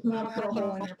 Not put a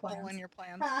hole in your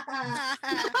plans.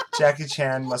 Jackie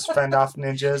Chan must fend off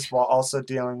ninjas while also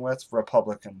dealing with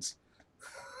Republicans.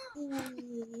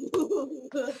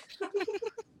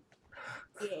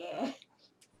 Yeah.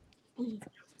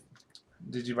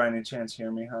 Did you by any chance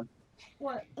hear me, hon?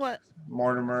 What?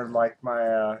 Mortimer liked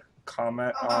my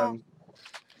comment on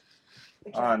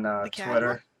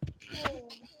Twitter.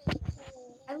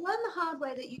 I learned the hard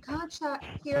way that you can't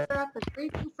cheer up a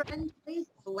grieving friend with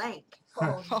blank.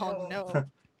 Oh no.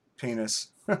 Penis.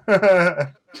 Oh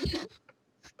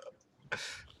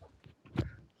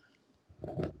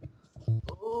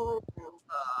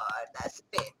god, that's a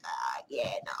bit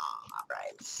yeah, no,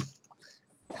 right.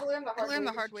 I learned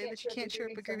the hard way that you can't cheer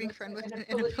up a grieving friend with an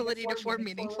inability to form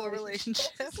meaningful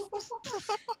relationships. I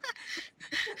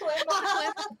learned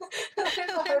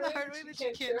the hard way that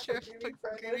you can't cheer up a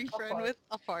grieving friend with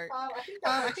a fart.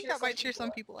 I think that might cheer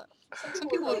some people up. Some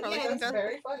people would probably think that's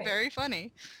very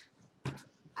funny.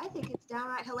 I think it's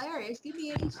downright hilarious. Give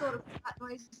me any sort of fat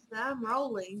noise and I'm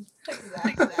rolling.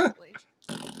 Exactly.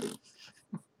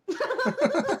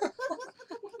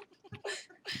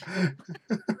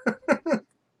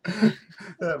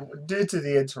 Due to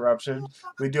the interruption,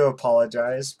 we do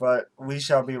apologize, but we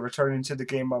shall be returning to the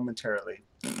game momentarily.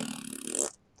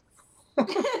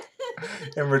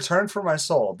 In return for my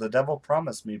soul, the devil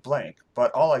promised me blank,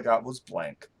 but all I got was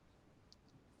blank.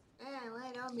 Man, lay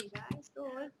it on me, guys. Go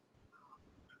on.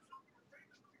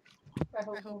 I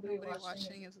hope nobody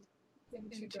watching is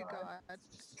into God,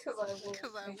 because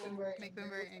I will make them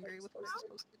very angry with what I just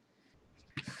posted.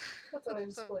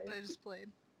 That's what I just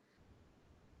played.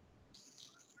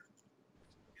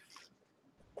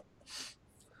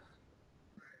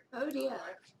 Oh dear.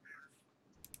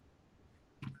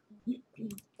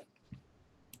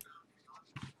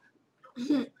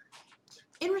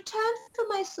 In return for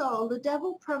my soul, the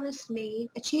devil promised me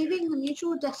achieving the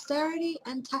mutual dexterity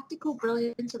and tactical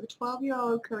brilliance of a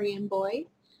 12-year-old Korean boy,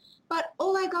 but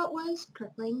all I got was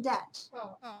crippling debt.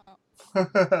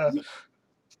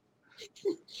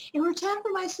 In return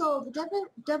for my soul, the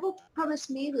devil promised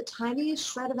me the tiniest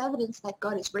shred of evidence that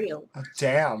God is real.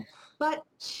 Damn. But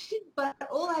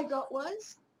all I got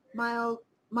was mild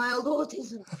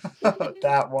autism.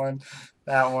 That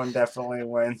one definitely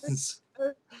wins.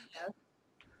 Oh dear.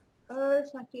 Oh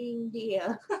fucking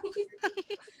dear.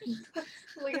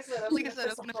 Like I said,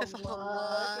 it's gonna piss off a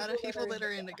lot of people that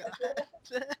are into God.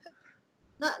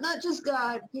 Not just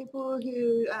God, people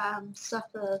who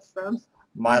suffer from.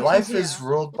 My life is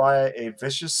ruled by a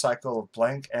vicious cycle of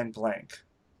blank and blank.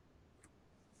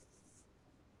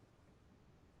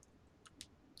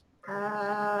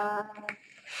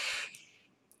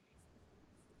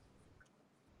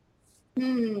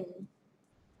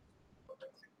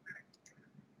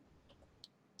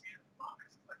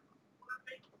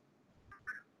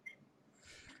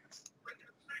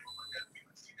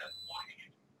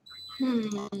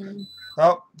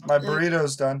 Oh, my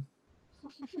burrito's done.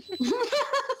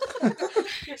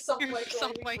 Your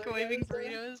self-microwaving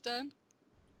burrito is done?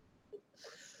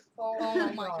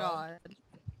 Oh my god.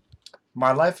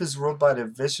 My life is ruled by the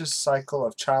vicious cycle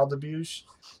of child abuse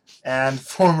and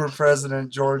former President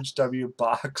George W.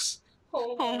 Box.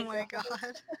 Oh my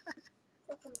god.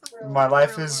 My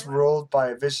life is ruled by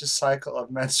a vicious cycle of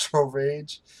menstrual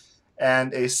rage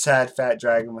and a sad fat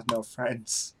dragon with no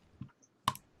friends.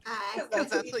 Because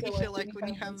that's what you feel like when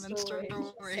you have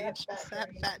menstrual rage. A sad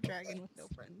fat dragon with no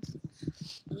friends.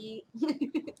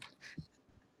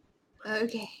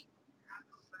 Okay.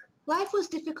 Life was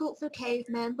difficult for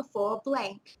cavemen before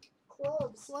blank.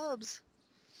 Clubs.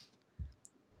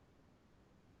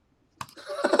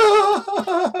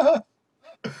 Life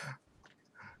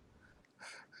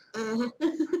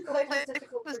Life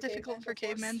was difficult for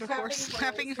cavemen before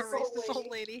slapping a racist old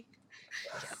lady.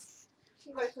 Yes.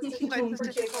 Life was Life difficult was for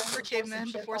difficult for cavemen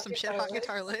cavemen before some shit hot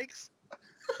guitar licks.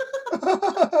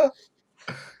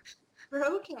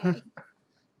 Okay.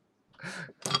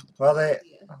 Well, Oh, dear.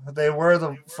 they were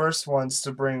the first ones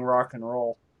to bring rock and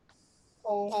roll.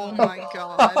 Oh my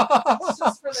god.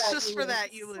 Just Just for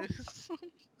that, you lose.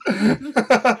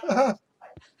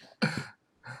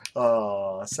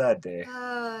 Oh, sad day.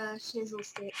 Shizzle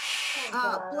stick.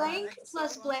 God. Blank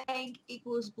plus blank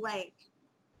equals blank.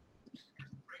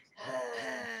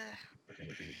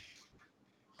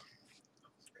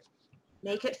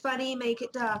 Make it funny, make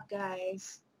it dark,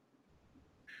 guys.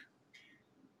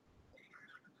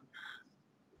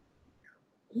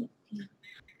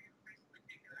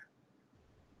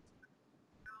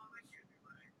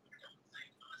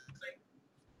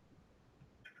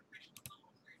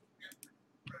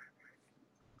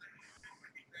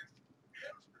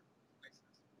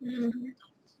 Mhm.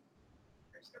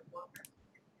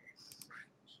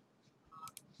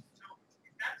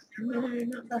 No,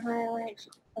 not the highlights.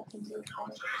 Fucking do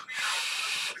highlights.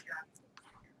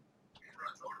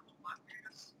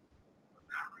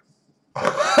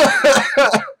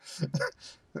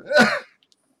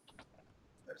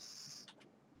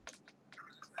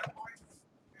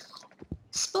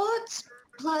 Sports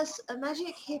plus a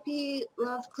magic hippie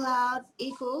love cloud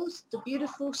equals the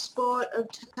beautiful sport of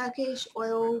Turkish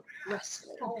oil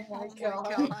wrestling. Oh my Oh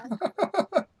god. my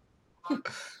god.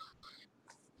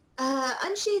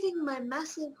 Unsheathing my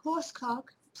massive horse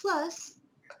cock plus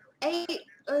 8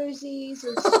 OZs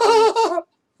of sweet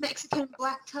Mexican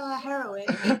black tar heroin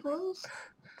equals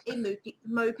a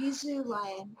mopey zoo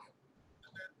lion.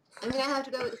 I'm gonna have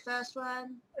to go with the first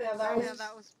one. Yeah, That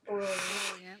was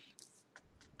brilliant.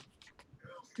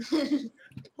 brilliant.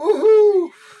 Woohoo!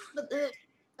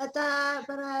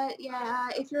 Yeah,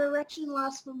 if your erection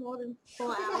lasts for more than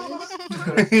 4 hours,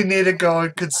 You need to go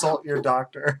and consult your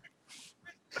doctor.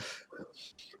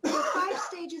 there are 5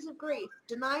 stages of grief: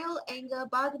 denial, anger,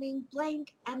 bargaining,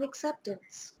 blank, and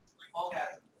acceptance.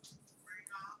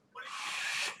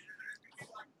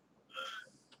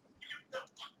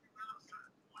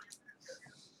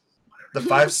 The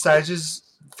five stages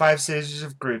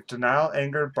of grief: denial,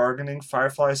 anger, bargaining,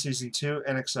 Firefly Season 2,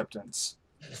 and acceptance.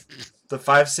 The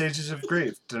 5 stages of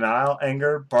grief: denial,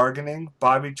 anger, bargaining,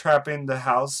 booby trapping the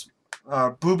house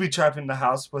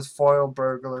with foil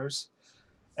burglars,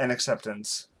 and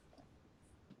acceptance.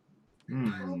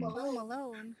 Home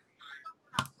Alone.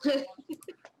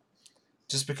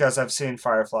 Just because I've seen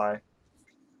Firefly.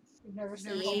 You've never You've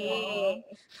never seen seen Home Home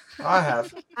Yeah, Alone. I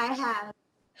have. I have.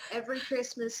 Every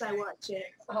Christmas I watch it.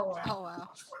 Oh wow. Oh wow.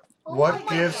 What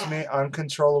my gives God. me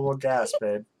uncontrollable gas,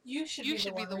 babe? You You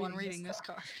should be the one reading this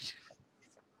card.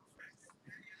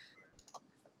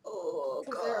 Oh,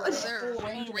 Because God. There are a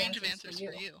full range of answers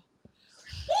for you.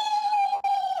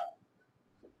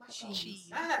 Cheese.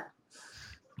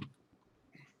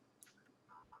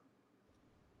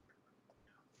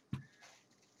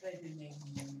 What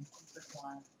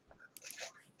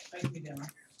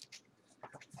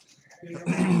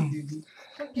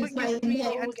gives me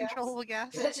the uncontrollable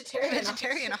gas?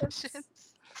 Vegetarian options.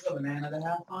 Something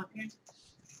that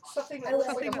Something that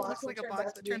looks like a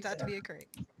box but turns out to be a crate.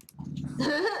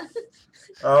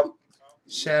 Oh,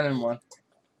 Shannon won.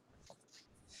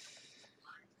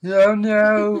 Oh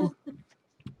no!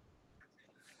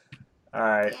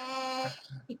 Alright.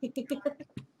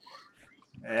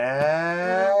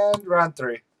 And round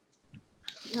 3.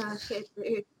 Oh, shit,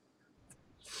 dude.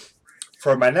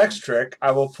 For my next trick,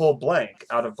 I will pull blank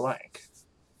out of blank.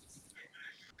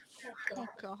 Oh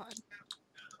god.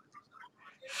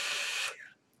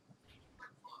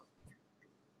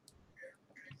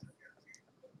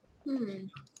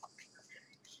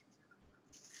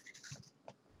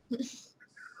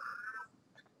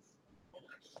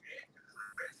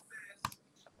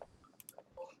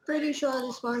 Pretty sure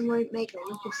this one won't make a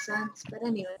lick of sense, but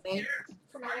anyway.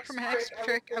 For my next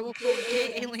trick, I will pull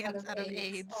gay aliens out of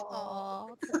AIDS. Aww,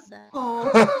 that's sad. Oh.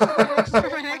 For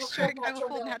my next trick, I will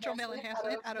pull natural male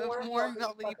enhancement out of warm,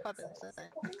 velvety puppet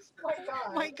sex.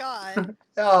 My god.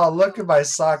 Oh, look at my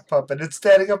sock puppet. It's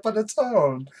standing up on its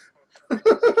own.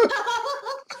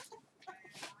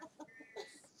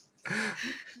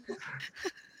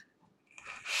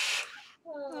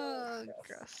 Oh,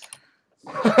 gross.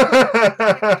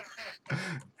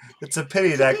 It's a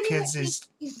pity that kids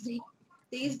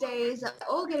these days are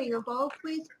all getting involved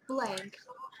with blank.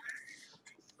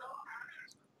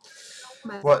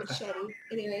 My What? machete.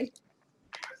 Anyway.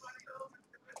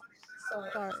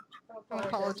 Sorry. I'm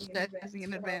apologizing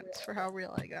in advance for how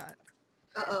real I got.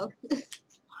 Uh-oh.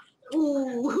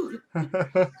 Ooh.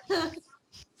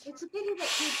 It's a pity that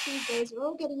kids these days are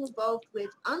all getting involved with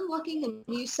unlocking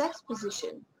a new sex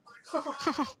position.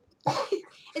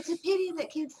 It's a pity that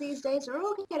kids these days are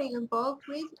all getting involved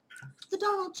with the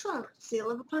Donald Trump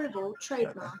seal of approval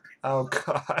trademark. Oh,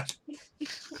 God.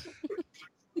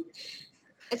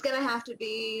 It's gonna have to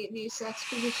be new sex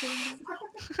position.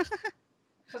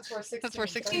 That's where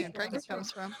 16 and pregnant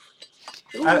comes from.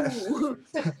 Ooh.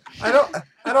 I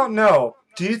don't know.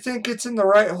 Do you think it's in the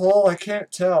right hole? I can't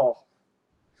tell.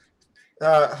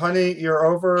 Honey, you're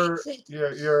over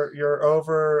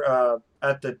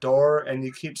at the door and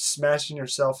you keep smashing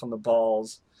yourself on the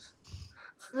balls.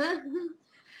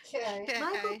 Okay.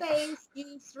 Michael Bay's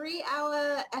new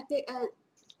 3-hour epic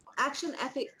action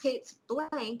epic pits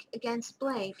blank against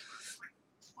blank.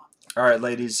 All right,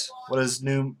 ladies. What is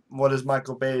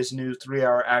Michael Bay's new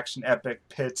 3-hour action epic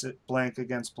pits at blank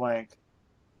against blank?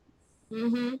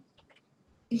 Mm-hmm.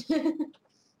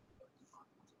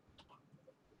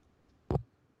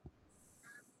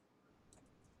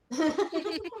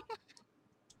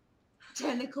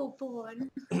 Tentacle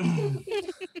porn.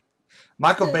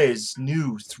 Michael Bay's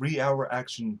new 3-hour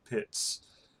action pits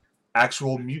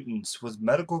actual mutants with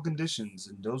medical conditions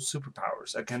and no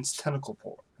superpowers against tentacle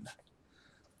porn.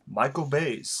 Michael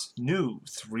Bay's new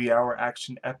 3-hour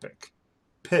action epic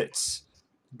pits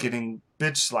getting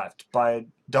bitch slapped by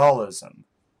dollism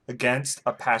against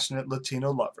a passionate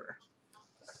Latino lover.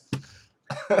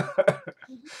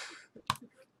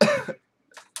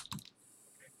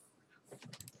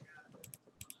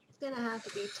 It's gonna have to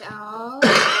be tall.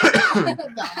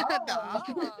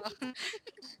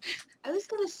 I was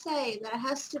gonna say that it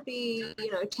has to be,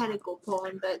 tentacle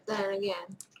porn, but then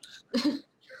again.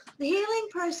 The healing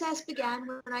process began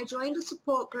when I joined a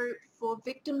support group for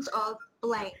victims of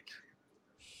blank.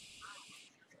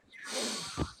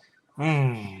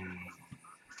 Hmm.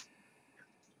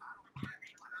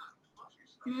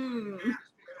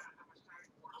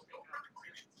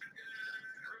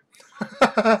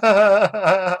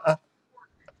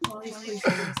 Well, he's pleased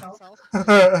with himself.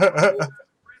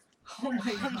 Oh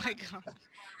my god.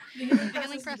 The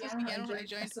healing process began when I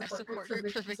joined a support group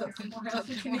for victims of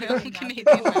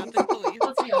Canadian mounted police.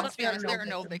 Let's be honest, there are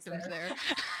no victims there.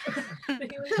 The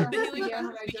healing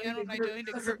process began when I joined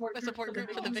a support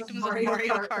group for the victims of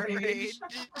Mario Kart Rage.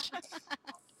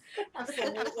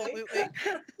 Absolutely.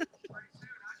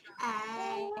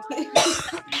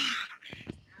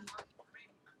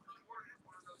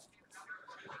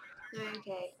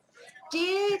 Okay.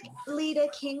 Dear leader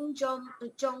King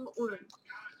Jong-un,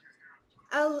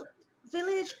 our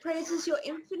village praises your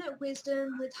infinite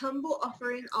wisdom with humble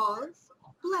offering of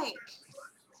blank.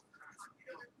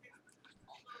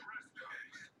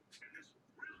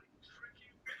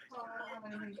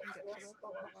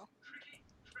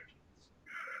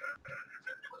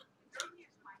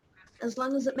 As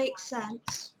long as it makes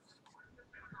sense.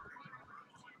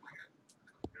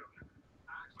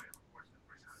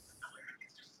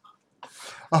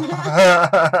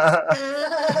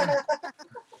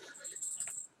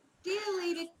 Dear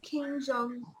leader Kim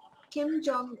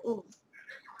Jong-un,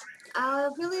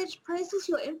 our village praises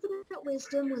your infinite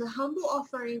wisdom with a humble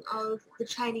offering of the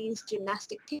Chinese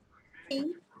gymnastic team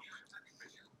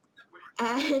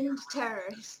and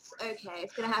terrorists. Okay,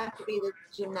 it's gonna have to be the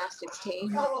gymnastics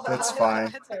team. That's fine.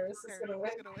 Terrorists is gonna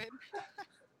win.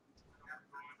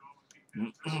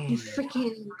 You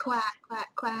freaking quack,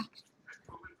 quack, quack.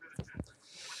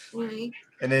 Really?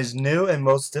 In his new and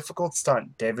most difficult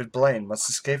stunt, David Blaine must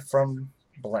escape from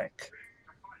blank.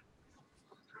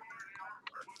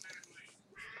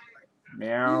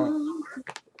 Meow.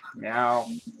 Meow.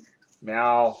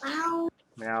 Meow. Ow.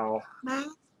 Meow. Meow.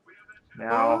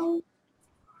 Meow.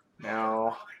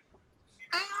 Meow.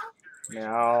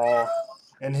 Meow.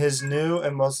 In his new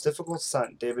and most difficult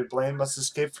stunt, David Blaine must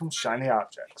escape from shiny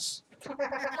objects.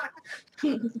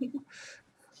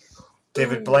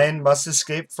 David Blaine must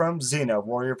escape from Xena,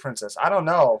 warrior princess. I don't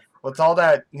know. With all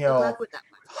that,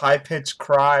 high-pitched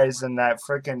cries and that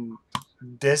freaking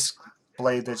disc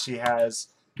blade that she has,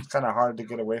 it's kind of hard to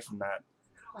get away from that.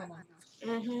 I know.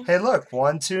 Mm-hmm. Hey, look.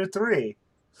 1, 2, 3.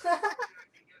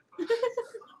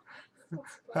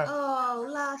 Oh,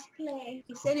 last place.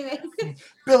 Anyway.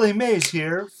 Billy Mays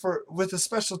here with a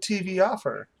special TV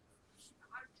offer.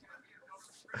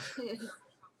 Okay.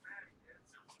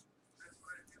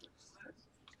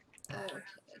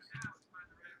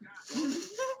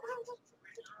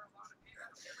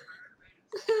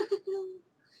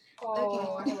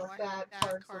 Oh, I have a bad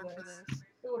card for this.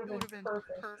 It would have been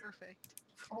perfect.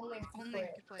 Only if you Only play if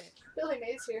it. you play it. Billy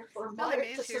Mays here for Billy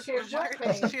moderate Mays to here severe for joint moderate to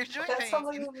pain. severe joint That's pain.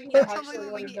 something that we That's actually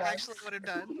something would that have he done. actually would have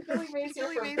done. Billy Mays here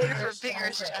Billy for Mays here for vigorous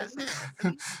vigorous chest chest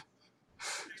pain.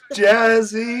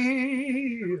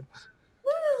 Jazzy.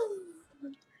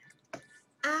 Woo!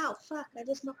 Ow, fuck, I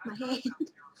just knocked my hand.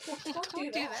 Don't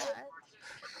do that.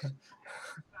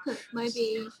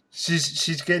 Maybe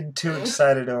She's getting too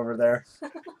excited over there.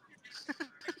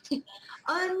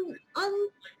 on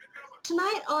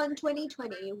tonight on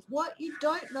 2020, what you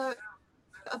don't know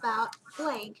about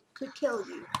blank could kill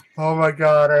you. Oh my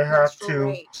god, I have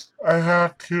to. Straight. I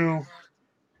have to.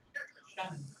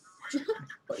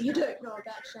 What you don't know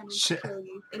about Shannie could kill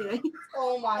you. Anyway.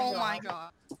 Oh my Oh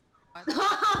god. my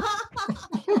god.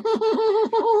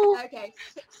 Okay,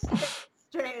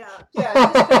 straight up. Yeah,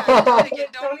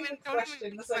 don't even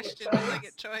question the second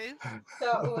choice.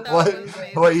 That was What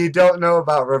amazing. what you don't know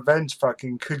about revenge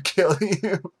fucking could kill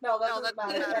you. No, that No, that doesn't doesn't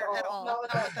matter matter at all. Not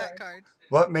with that card. card.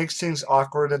 What makes things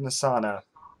awkward in the sauna?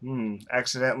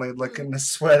 Accidentally licking the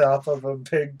sweat off of a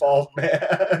big bald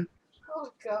man.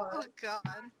 Oh god. Oh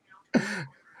god.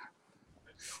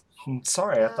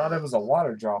 Sorry, I thought it was a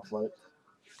water droplet.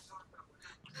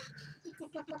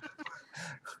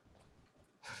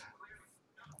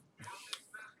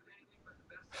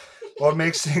 What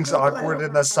makes things awkward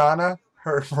in the sauna?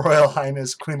 Her Royal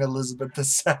Highness Queen Elizabeth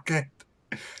II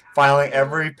filing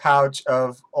every pouch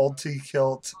of Ulti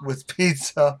kilt with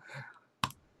pizza.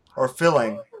 Or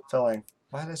filling. Filling.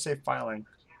 Why did I say filing?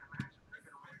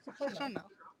 I don't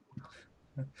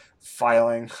know.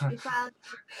 Filing. You filed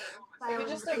I could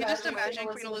just imagine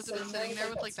Queen Elizabeth sitting there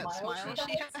with like that smile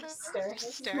she has,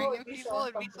 just staring at people.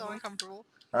 It'd be so uncomfortable.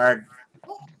 Alright.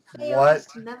 Chaos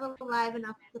to never liven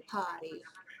up the party.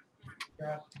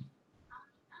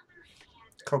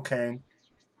 Cocaine.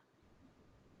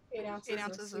 8 8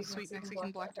 ounces of sweet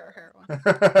Mexican black tar heroin.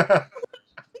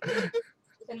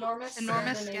 Enormous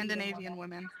Scandinavian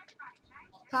women.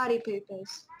 Party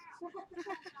poopers.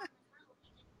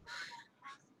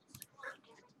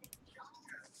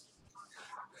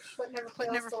 What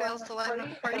never fails to liven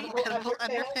up a party? Edible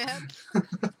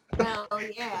underpants. Hell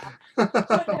yeah.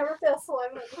 What never fails to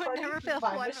liven up a What party? never fails to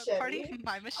My liven up a party? machete.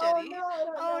 My Oh machete. no, I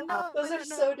don't Oh know. no, Those I are don't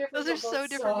so know. different. Those are so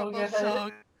different, but both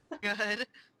so good.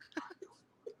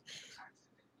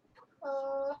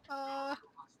 Uh,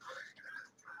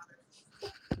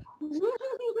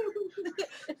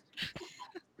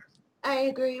 I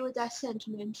agree with that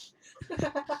sentiment.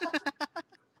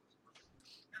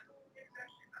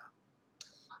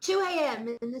 2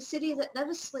 a.m. in the city that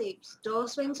never sleeps. Door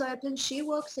swings open. She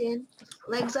walks in,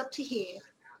 legs up to here.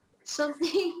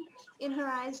 Something in her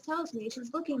eyes tells me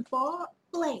she's looking for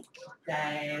blank.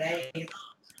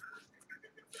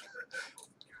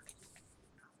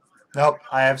 Nope,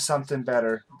 I have something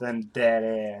better than dead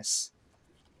ass.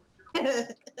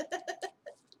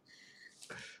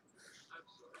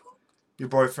 Your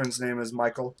boyfriend's name is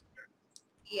Michael?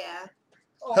 Yeah.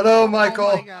 Hello, Michael.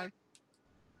 Oh my god.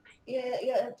 Yeah.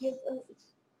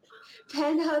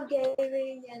 Panda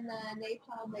Gaming and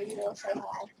Napalm, maybe they'll say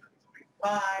hi.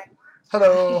 Bye.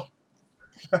 Hello.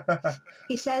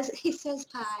 He says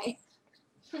hi.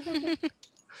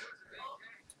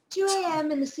 2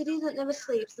 a.m. in the city that never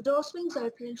sleeps. The door swings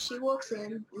open and she walks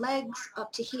in, legs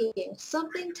up to here.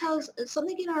 Something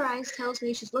in her eyes tells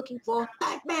me she's looking for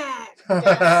Batman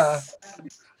yes.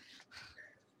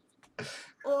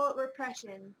 or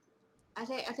repression. I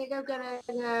think I'm gonna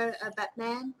go a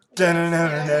Batman.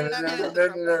 Batman.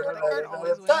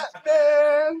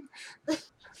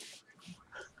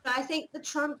 I think the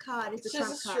trump card is the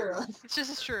trump card. True. It's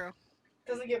just as true.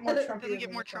 Doesn't get more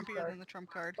Trumpier, Than the trump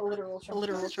card. The literal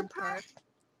trump card.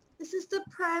 This is the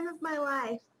prime of my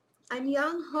life. I'm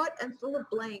young, hot, and full of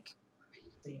blank.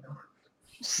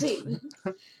 See.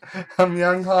 I'm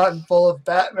young, hot, and full of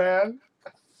Batman.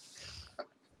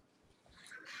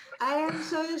 I am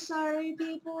so sorry,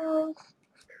 people.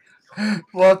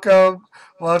 Welcome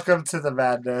to the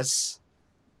madness.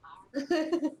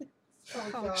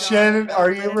 Oh, Shannon, God.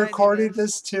 are you recording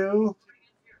this too?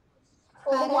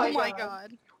 Oh my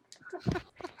god.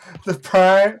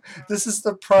 This is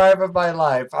the prime of my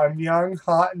life. I'm young,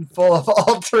 hot, and full of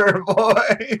altar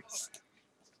boys.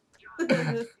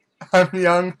 I'm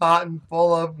young, hot, and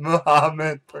full of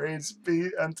Muhammad. Praise be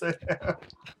unto him.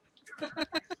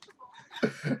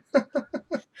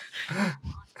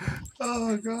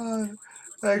 Oh, God.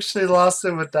 I actually lost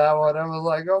it with that one. I was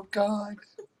like, oh, God.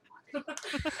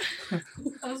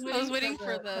 I was waiting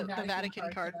for the Vatican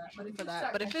card for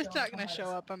that, but if it's not going to show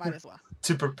up, I might as well.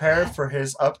 To prepare for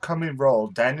his upcoming role,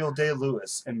 Daniel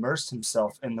Day-Lewis immersed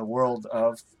himself in the world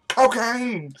of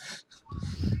cocaine.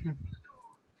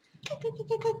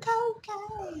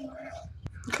 Cocaine.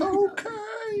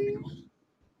 Cocaine.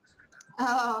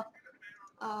 Oh,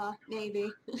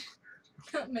 maybe.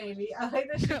 Maybe. I like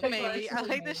that she picked one. Maybe. She's I like,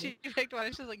 like that maybe. she picked one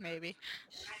and she's like, maybe.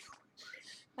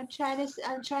 I'm trying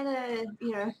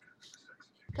to,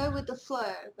 go with the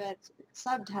flow, but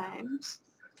sometimes.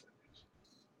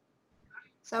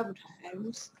 Sometimes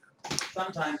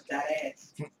that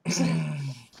is.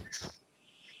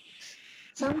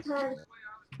 Sometimes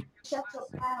shut up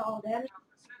loud and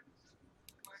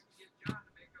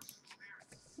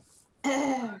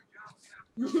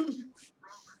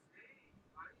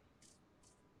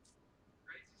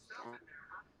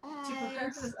To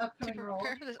prepare for this upcoming role,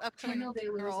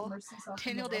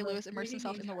 Daniel Day-Lewis immersed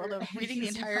himself in the world of reading the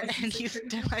entire end use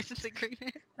license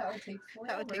agreement. That would take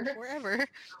That would take forever. forever.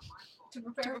 To To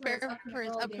prepare prepare for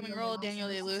his upcoming role, Daniel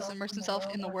Day-Lewis immersed himself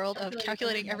in the world of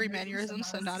calculating every mannerism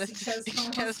so not to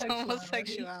suggest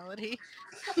homosexuality.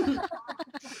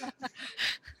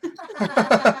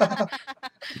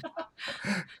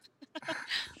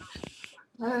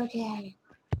 okay.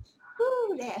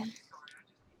 Woo there.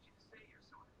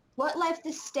 What left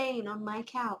a stain on my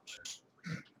couch?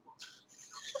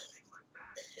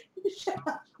 Shut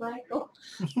up, Michael.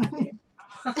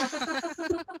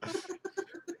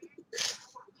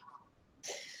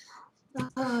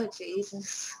 Oh,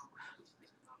 Jesus.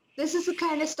 This is the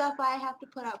kind of stuff I have to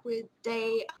put up with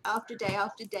day after day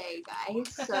after day,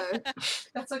 guys, so...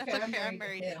 That's okay, That's okay, I'm I'm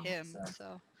married to him,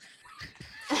 so.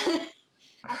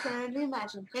 I can only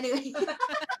imagine. Anyway.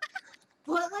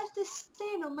 What left a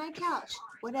stain on my couch?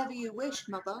 Whatever you wish,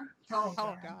 Mother. Oh,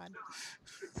 God.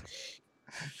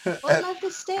 What left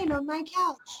a stain on my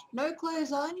couch? No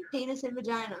clothes on, penis and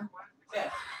vagina.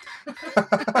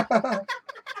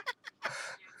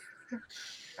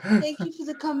 Thank you for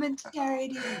the commentary,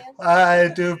 dear. I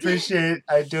do appreciate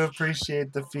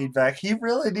the feedback. He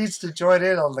really needs to join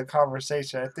in on the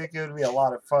conversation. I think it would be a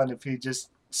lot of fun if he just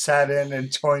sat in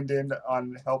and joined in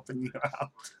on helping you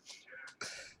out.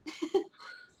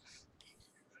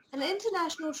 An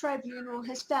international tribunal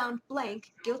has found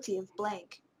blank guilty of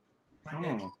blank.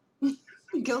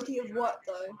 Guilty of what,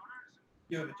 though?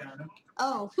 You have a vagina.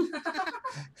 Oh.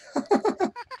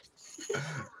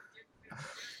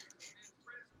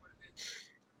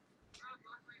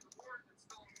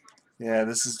 Yeah,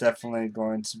 this is definitely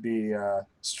going to be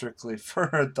strictly for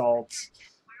adults.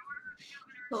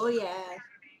 Oh, yeah.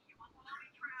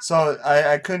 So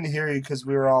I couldn't hear you because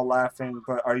we were all laughing,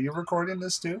 but are you recording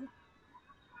this too?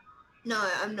 No,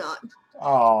 I'm not.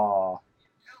 Aww.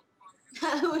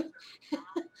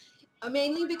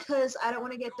 Mainly because I don't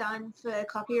want to get done for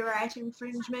copyright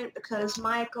infringement because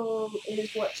Michael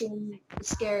is watching the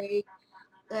scary,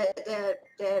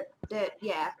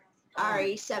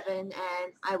 RE7 and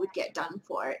I would get done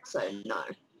for it, so no.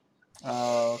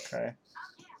 Oh, okay.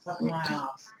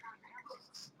 Wow.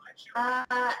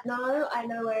 No, I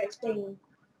know where it's been.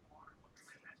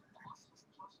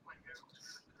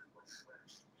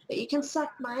 But you can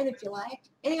suck mine if you like.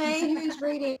 Anyway, who's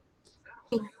reading?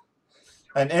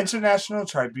 An international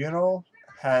tribunal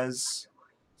has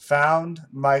found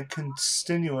my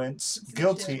constituents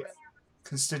guilty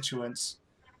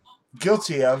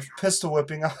of pistol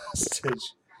whipping a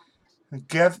hostage.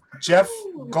 Jeff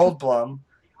Goldblum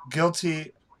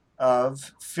guilty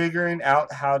of figuring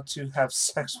out how to have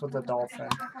sex with a dolphin.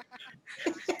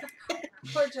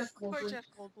 Poor Jeff Goldblum. Poor Jeff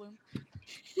Goldblum.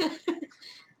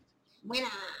 Winner.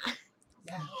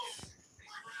 Yeah.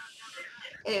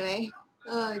 Anyway,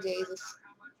 oh Jesus.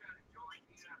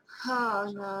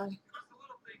 Oh no.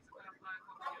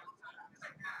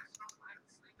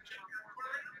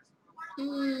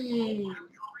 Mm.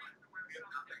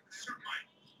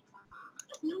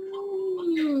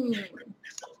 Mm.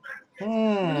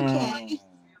 Okay.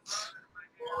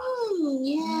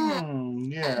 Yeah.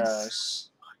 Yes.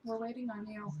 We're waiting on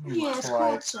you. Yes, Polite.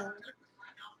 quite so.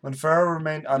 When Pharaoh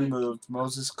remained unmoved,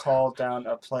 Moses called down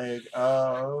a plague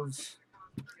of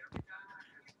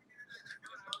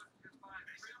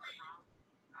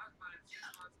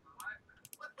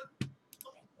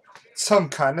some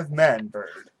kind of man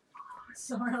bird.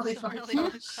 So really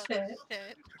fucking shit.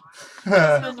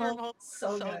 Those were both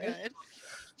so good.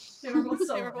 They were both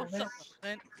so They were both so relevant.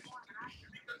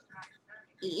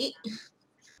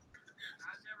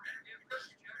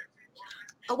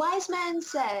 A wise man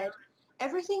said,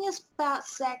 everything is about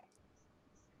sex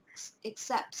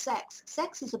except sex.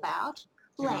 Sex is about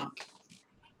blank.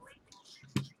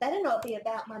 Better not be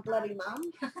about my bloody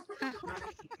mum.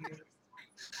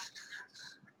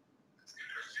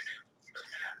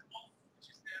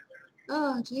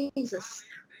 Oh, Jesus.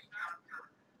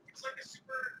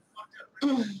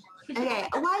 Okay,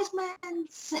 a wise man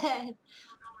said,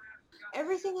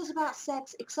 everything is about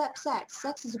sex except sex.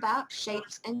 Sex is about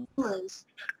shapes and colors.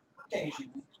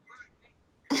 Occasionally.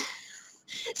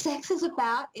 Sex is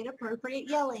about inappropriate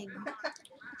yelling.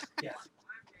 Yeah.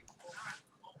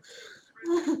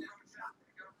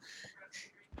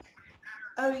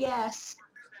 Oh, yes.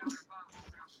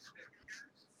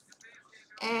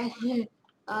 And,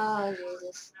 oh,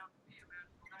 Jesus.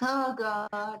 Oh,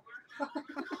 God.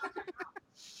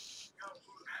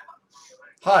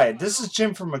 Hi, this is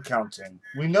Jim from accounting.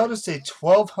 We noticed a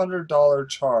 $1,200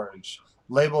 charge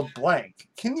labeled blank.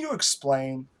 Can you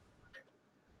explain?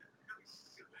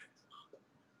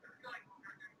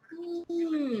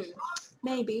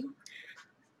 Maybe.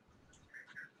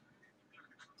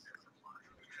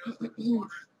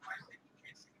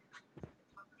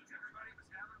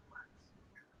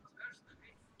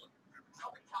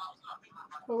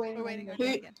 We're waiting on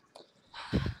you again.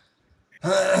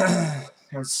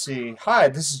 Let's see. Hi,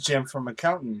 this is Jim from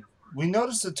accounting. We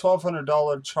noticed a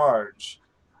 $1,200 charge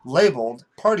labeled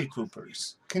party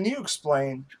poopers. Can you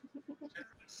explain?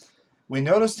 We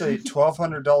noticed a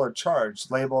 $1,200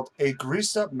 charge labeled a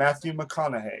greased up Matthew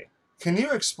McConaughey. Can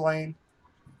you explain?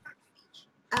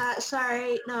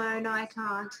 Sorry. No, I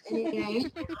can't.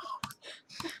 Anyway.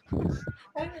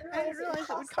 I didn't realize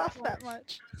it would cost that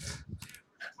much.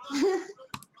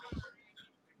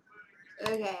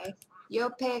 Okay. Your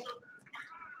pick.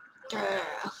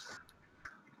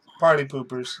 Party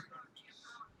poopers.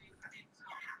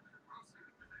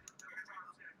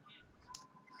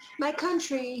 My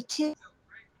country, 'tis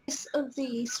of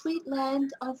thee, sweet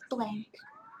land of blank.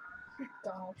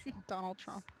 Donald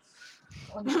Trump.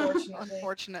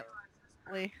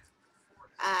 Unfortunately.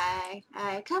 I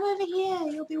come over here.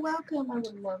 You'll be welcome.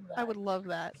 I would love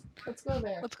that. Let's go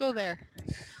there. Let's go there.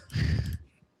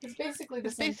 It's basically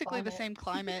It's basically the same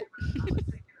climate.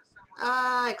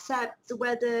 Except the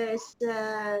weather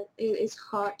is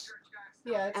hot.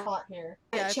 Yeah, it's hot here.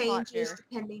 It changes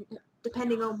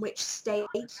depending on which state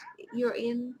you're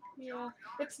in. Yeah,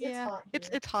 it's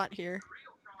hot here.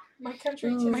 My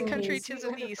country, tis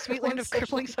of thee, sweet land of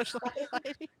crippling social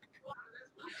society.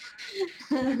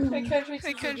 My country,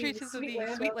 tis of thee,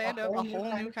 sweet land of a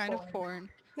whole new kind of porn.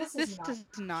 This is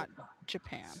not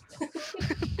Japan.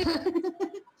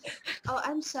 Oh,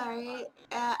 I'm sorry.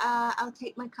 I'll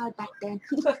take my card back then.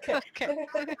 Okay.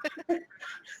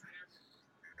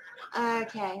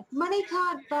 Okay. Money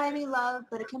can't buy me love,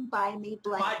 but it can buy me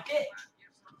blank. My dick.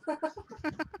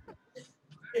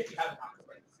 If you have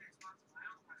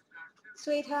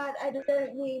Sweetheart, I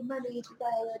don't need money to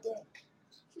buy your dick.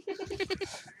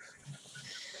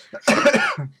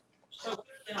 So,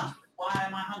 why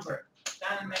am I hungry?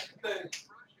 Stand and make food.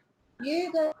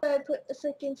 You go put the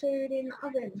freaking food in the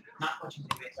oven. Not watching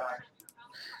TV, sorry.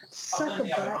 Suck a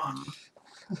butt.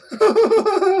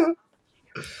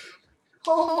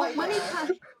 Oh,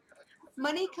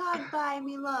 money can't buy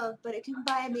me love, but it can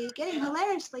buy me getting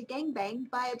hilariously gangbanged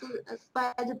by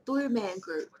the Blue Man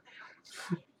Group.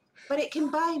 But it can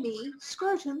buy me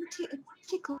scrotum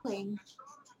tickling.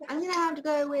 I'm gonna have to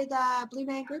go with Blue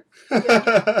Man Group.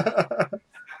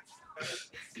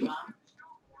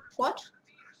 What?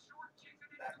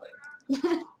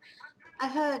 I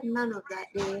heard none of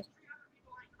that, dude.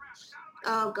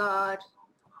 Oh God.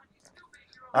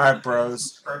 Alright,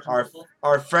 bros.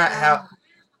 Our frat house.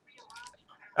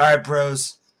 Alright,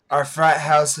 bros. Our frat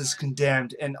house is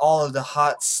condemned, and all of the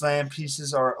hot slam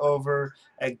pieces are over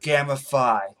at Gamma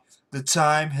Phi. The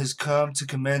time has come to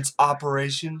commence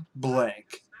Operation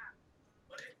Blank.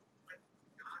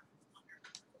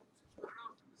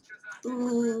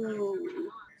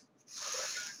 Ooh.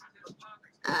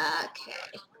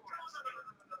 Okay.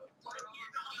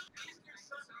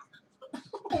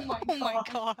 Oh my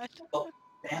god.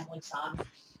 Family son.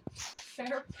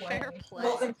 Fair play.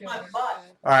 Well, it's my butt.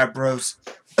 Alright, bros.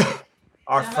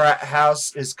 Our frat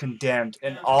house is condemned,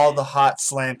 and all the hot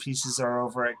slam pieces are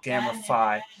over at Gamma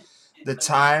Phi. The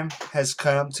time has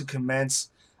come to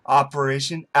commence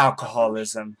Operation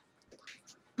Alcoholism.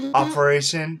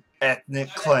 Operation Ethnic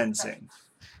Cleansing.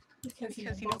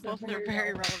 Because both are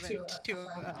very relevant to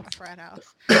a frat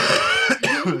house.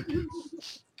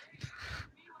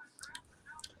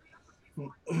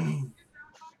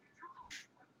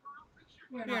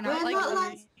 You're not like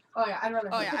Oh yeah,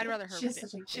 I'd rather her. She has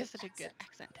such a good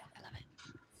accent. I love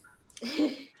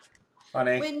it.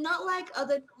 Funny. We're not like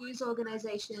other news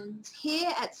organizations.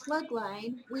 Here at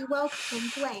Slugline, we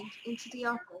welcome blank into the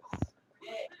office.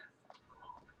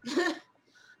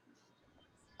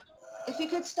 If you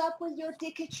could stop with your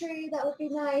dicketry, that would be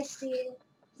nice, dear.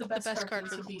 The best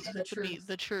card would be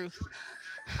the truth.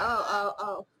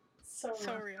 Oh.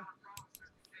 So real.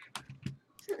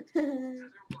 We're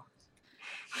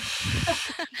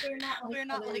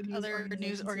not like other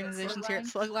news organizations here at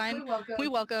Slugline. We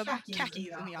welcome khakis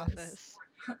in the office.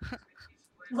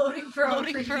 Loading from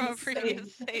a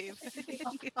previous save.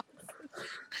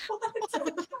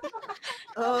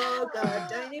 Oh god,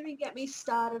 don't even get me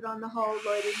started on the whole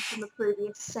loading from a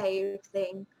previous save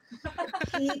thing.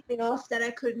 Peed me off that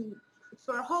I couldn't,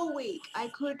 for a whole week, I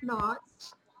could not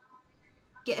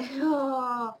get,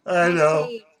 I my know.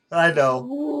 save. I know.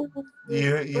 Ooh,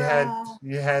 You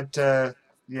had to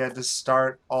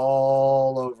start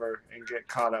all over and get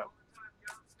caught up.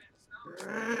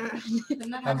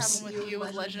 Didn't that I'm Happened with you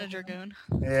with Legend of Dragoon.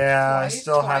 Yeah, I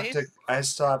still Twice.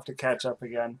 have to catch up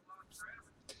again.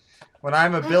 When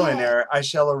I'm a billionaire, I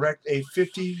shall erect a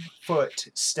 50-foot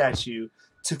statue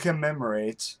to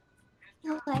commemorate.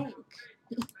 Blank.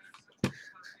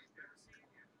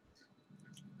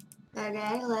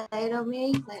 Okay, lay it on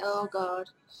me. Like, oh god.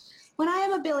 When I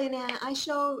am a billionaire, I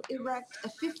shall erect a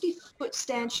 50-foot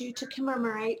statue to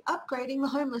commemorate upgrading the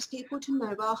homeless people to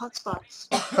mobile hotspots.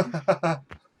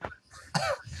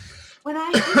 When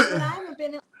I'm a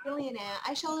billionaire,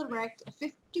 I shall erect a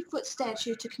 50-foot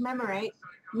statue to commemorate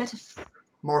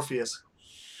Morpheus.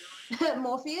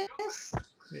 Morpheus.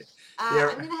 Yeah.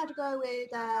 I'm gonna have to go with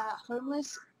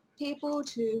homeless people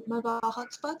to mobile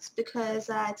hotspots because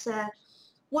it's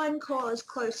one cause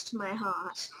close to my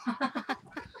heart.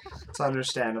 It's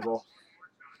understandable.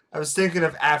 I was thinking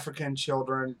of African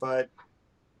children, but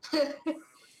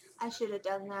I should have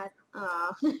done that.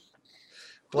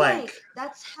 blank.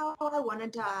 That's how I want to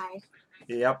die.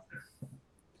 Yep.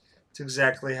 It's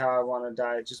exactly how I want to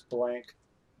die, just blank.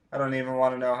 I don't even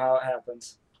want to know how it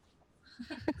happens.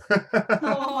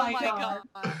 Oh my god.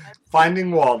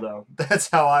 Finding Waldo. That's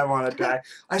how I want to die.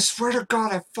 I swear to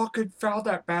God, I fucking found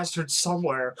that bastard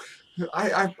somewhere.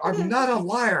 I'm not a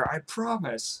liar, I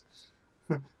promise.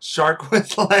 Shark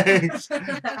with legs.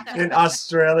 In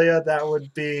Australia, that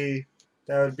would be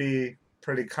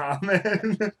pretty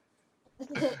common.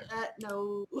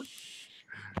 No.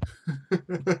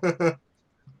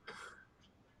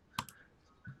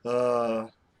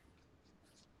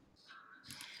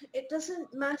 It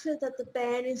doesn't matter that the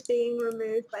ban is being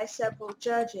removed by several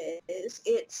judges.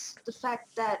 It's the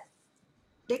fact that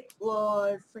Dick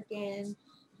Lord freaking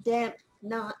Damp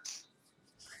Nut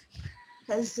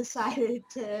has decided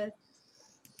to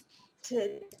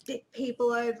dick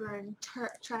people over and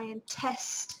try and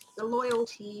test the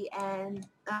loyalty and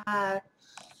brainwashability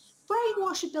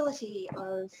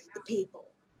of the people.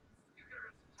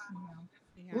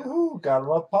 Yeah. Ooh, gotta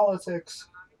love politics.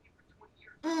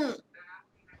 Yeah,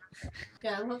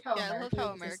 I love how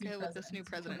America with this new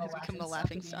president has become the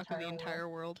laughing stock of the entire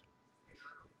world.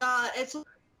 It's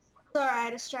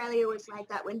alright. Australia was like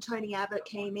that when Tony Abbott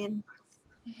came in.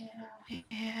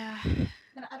 Yeah.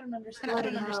 And I don't understand.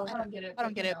 Bloody hell. I don't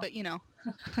get it. But you know.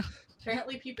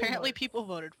 Apparently people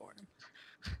voted for him.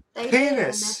 They did, and they're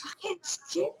Penis. fucking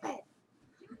stupid.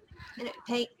 And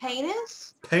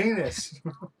penis? Penis.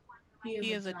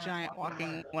 He is a giant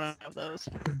walking one of those.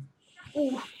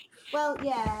 Ooh. Well,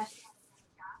 yeah.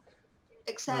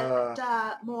 Except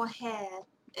more hair.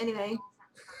 Anyway.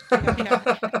 And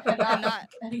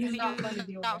he's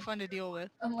not fun to deal with.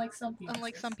 Unlike some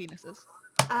penises.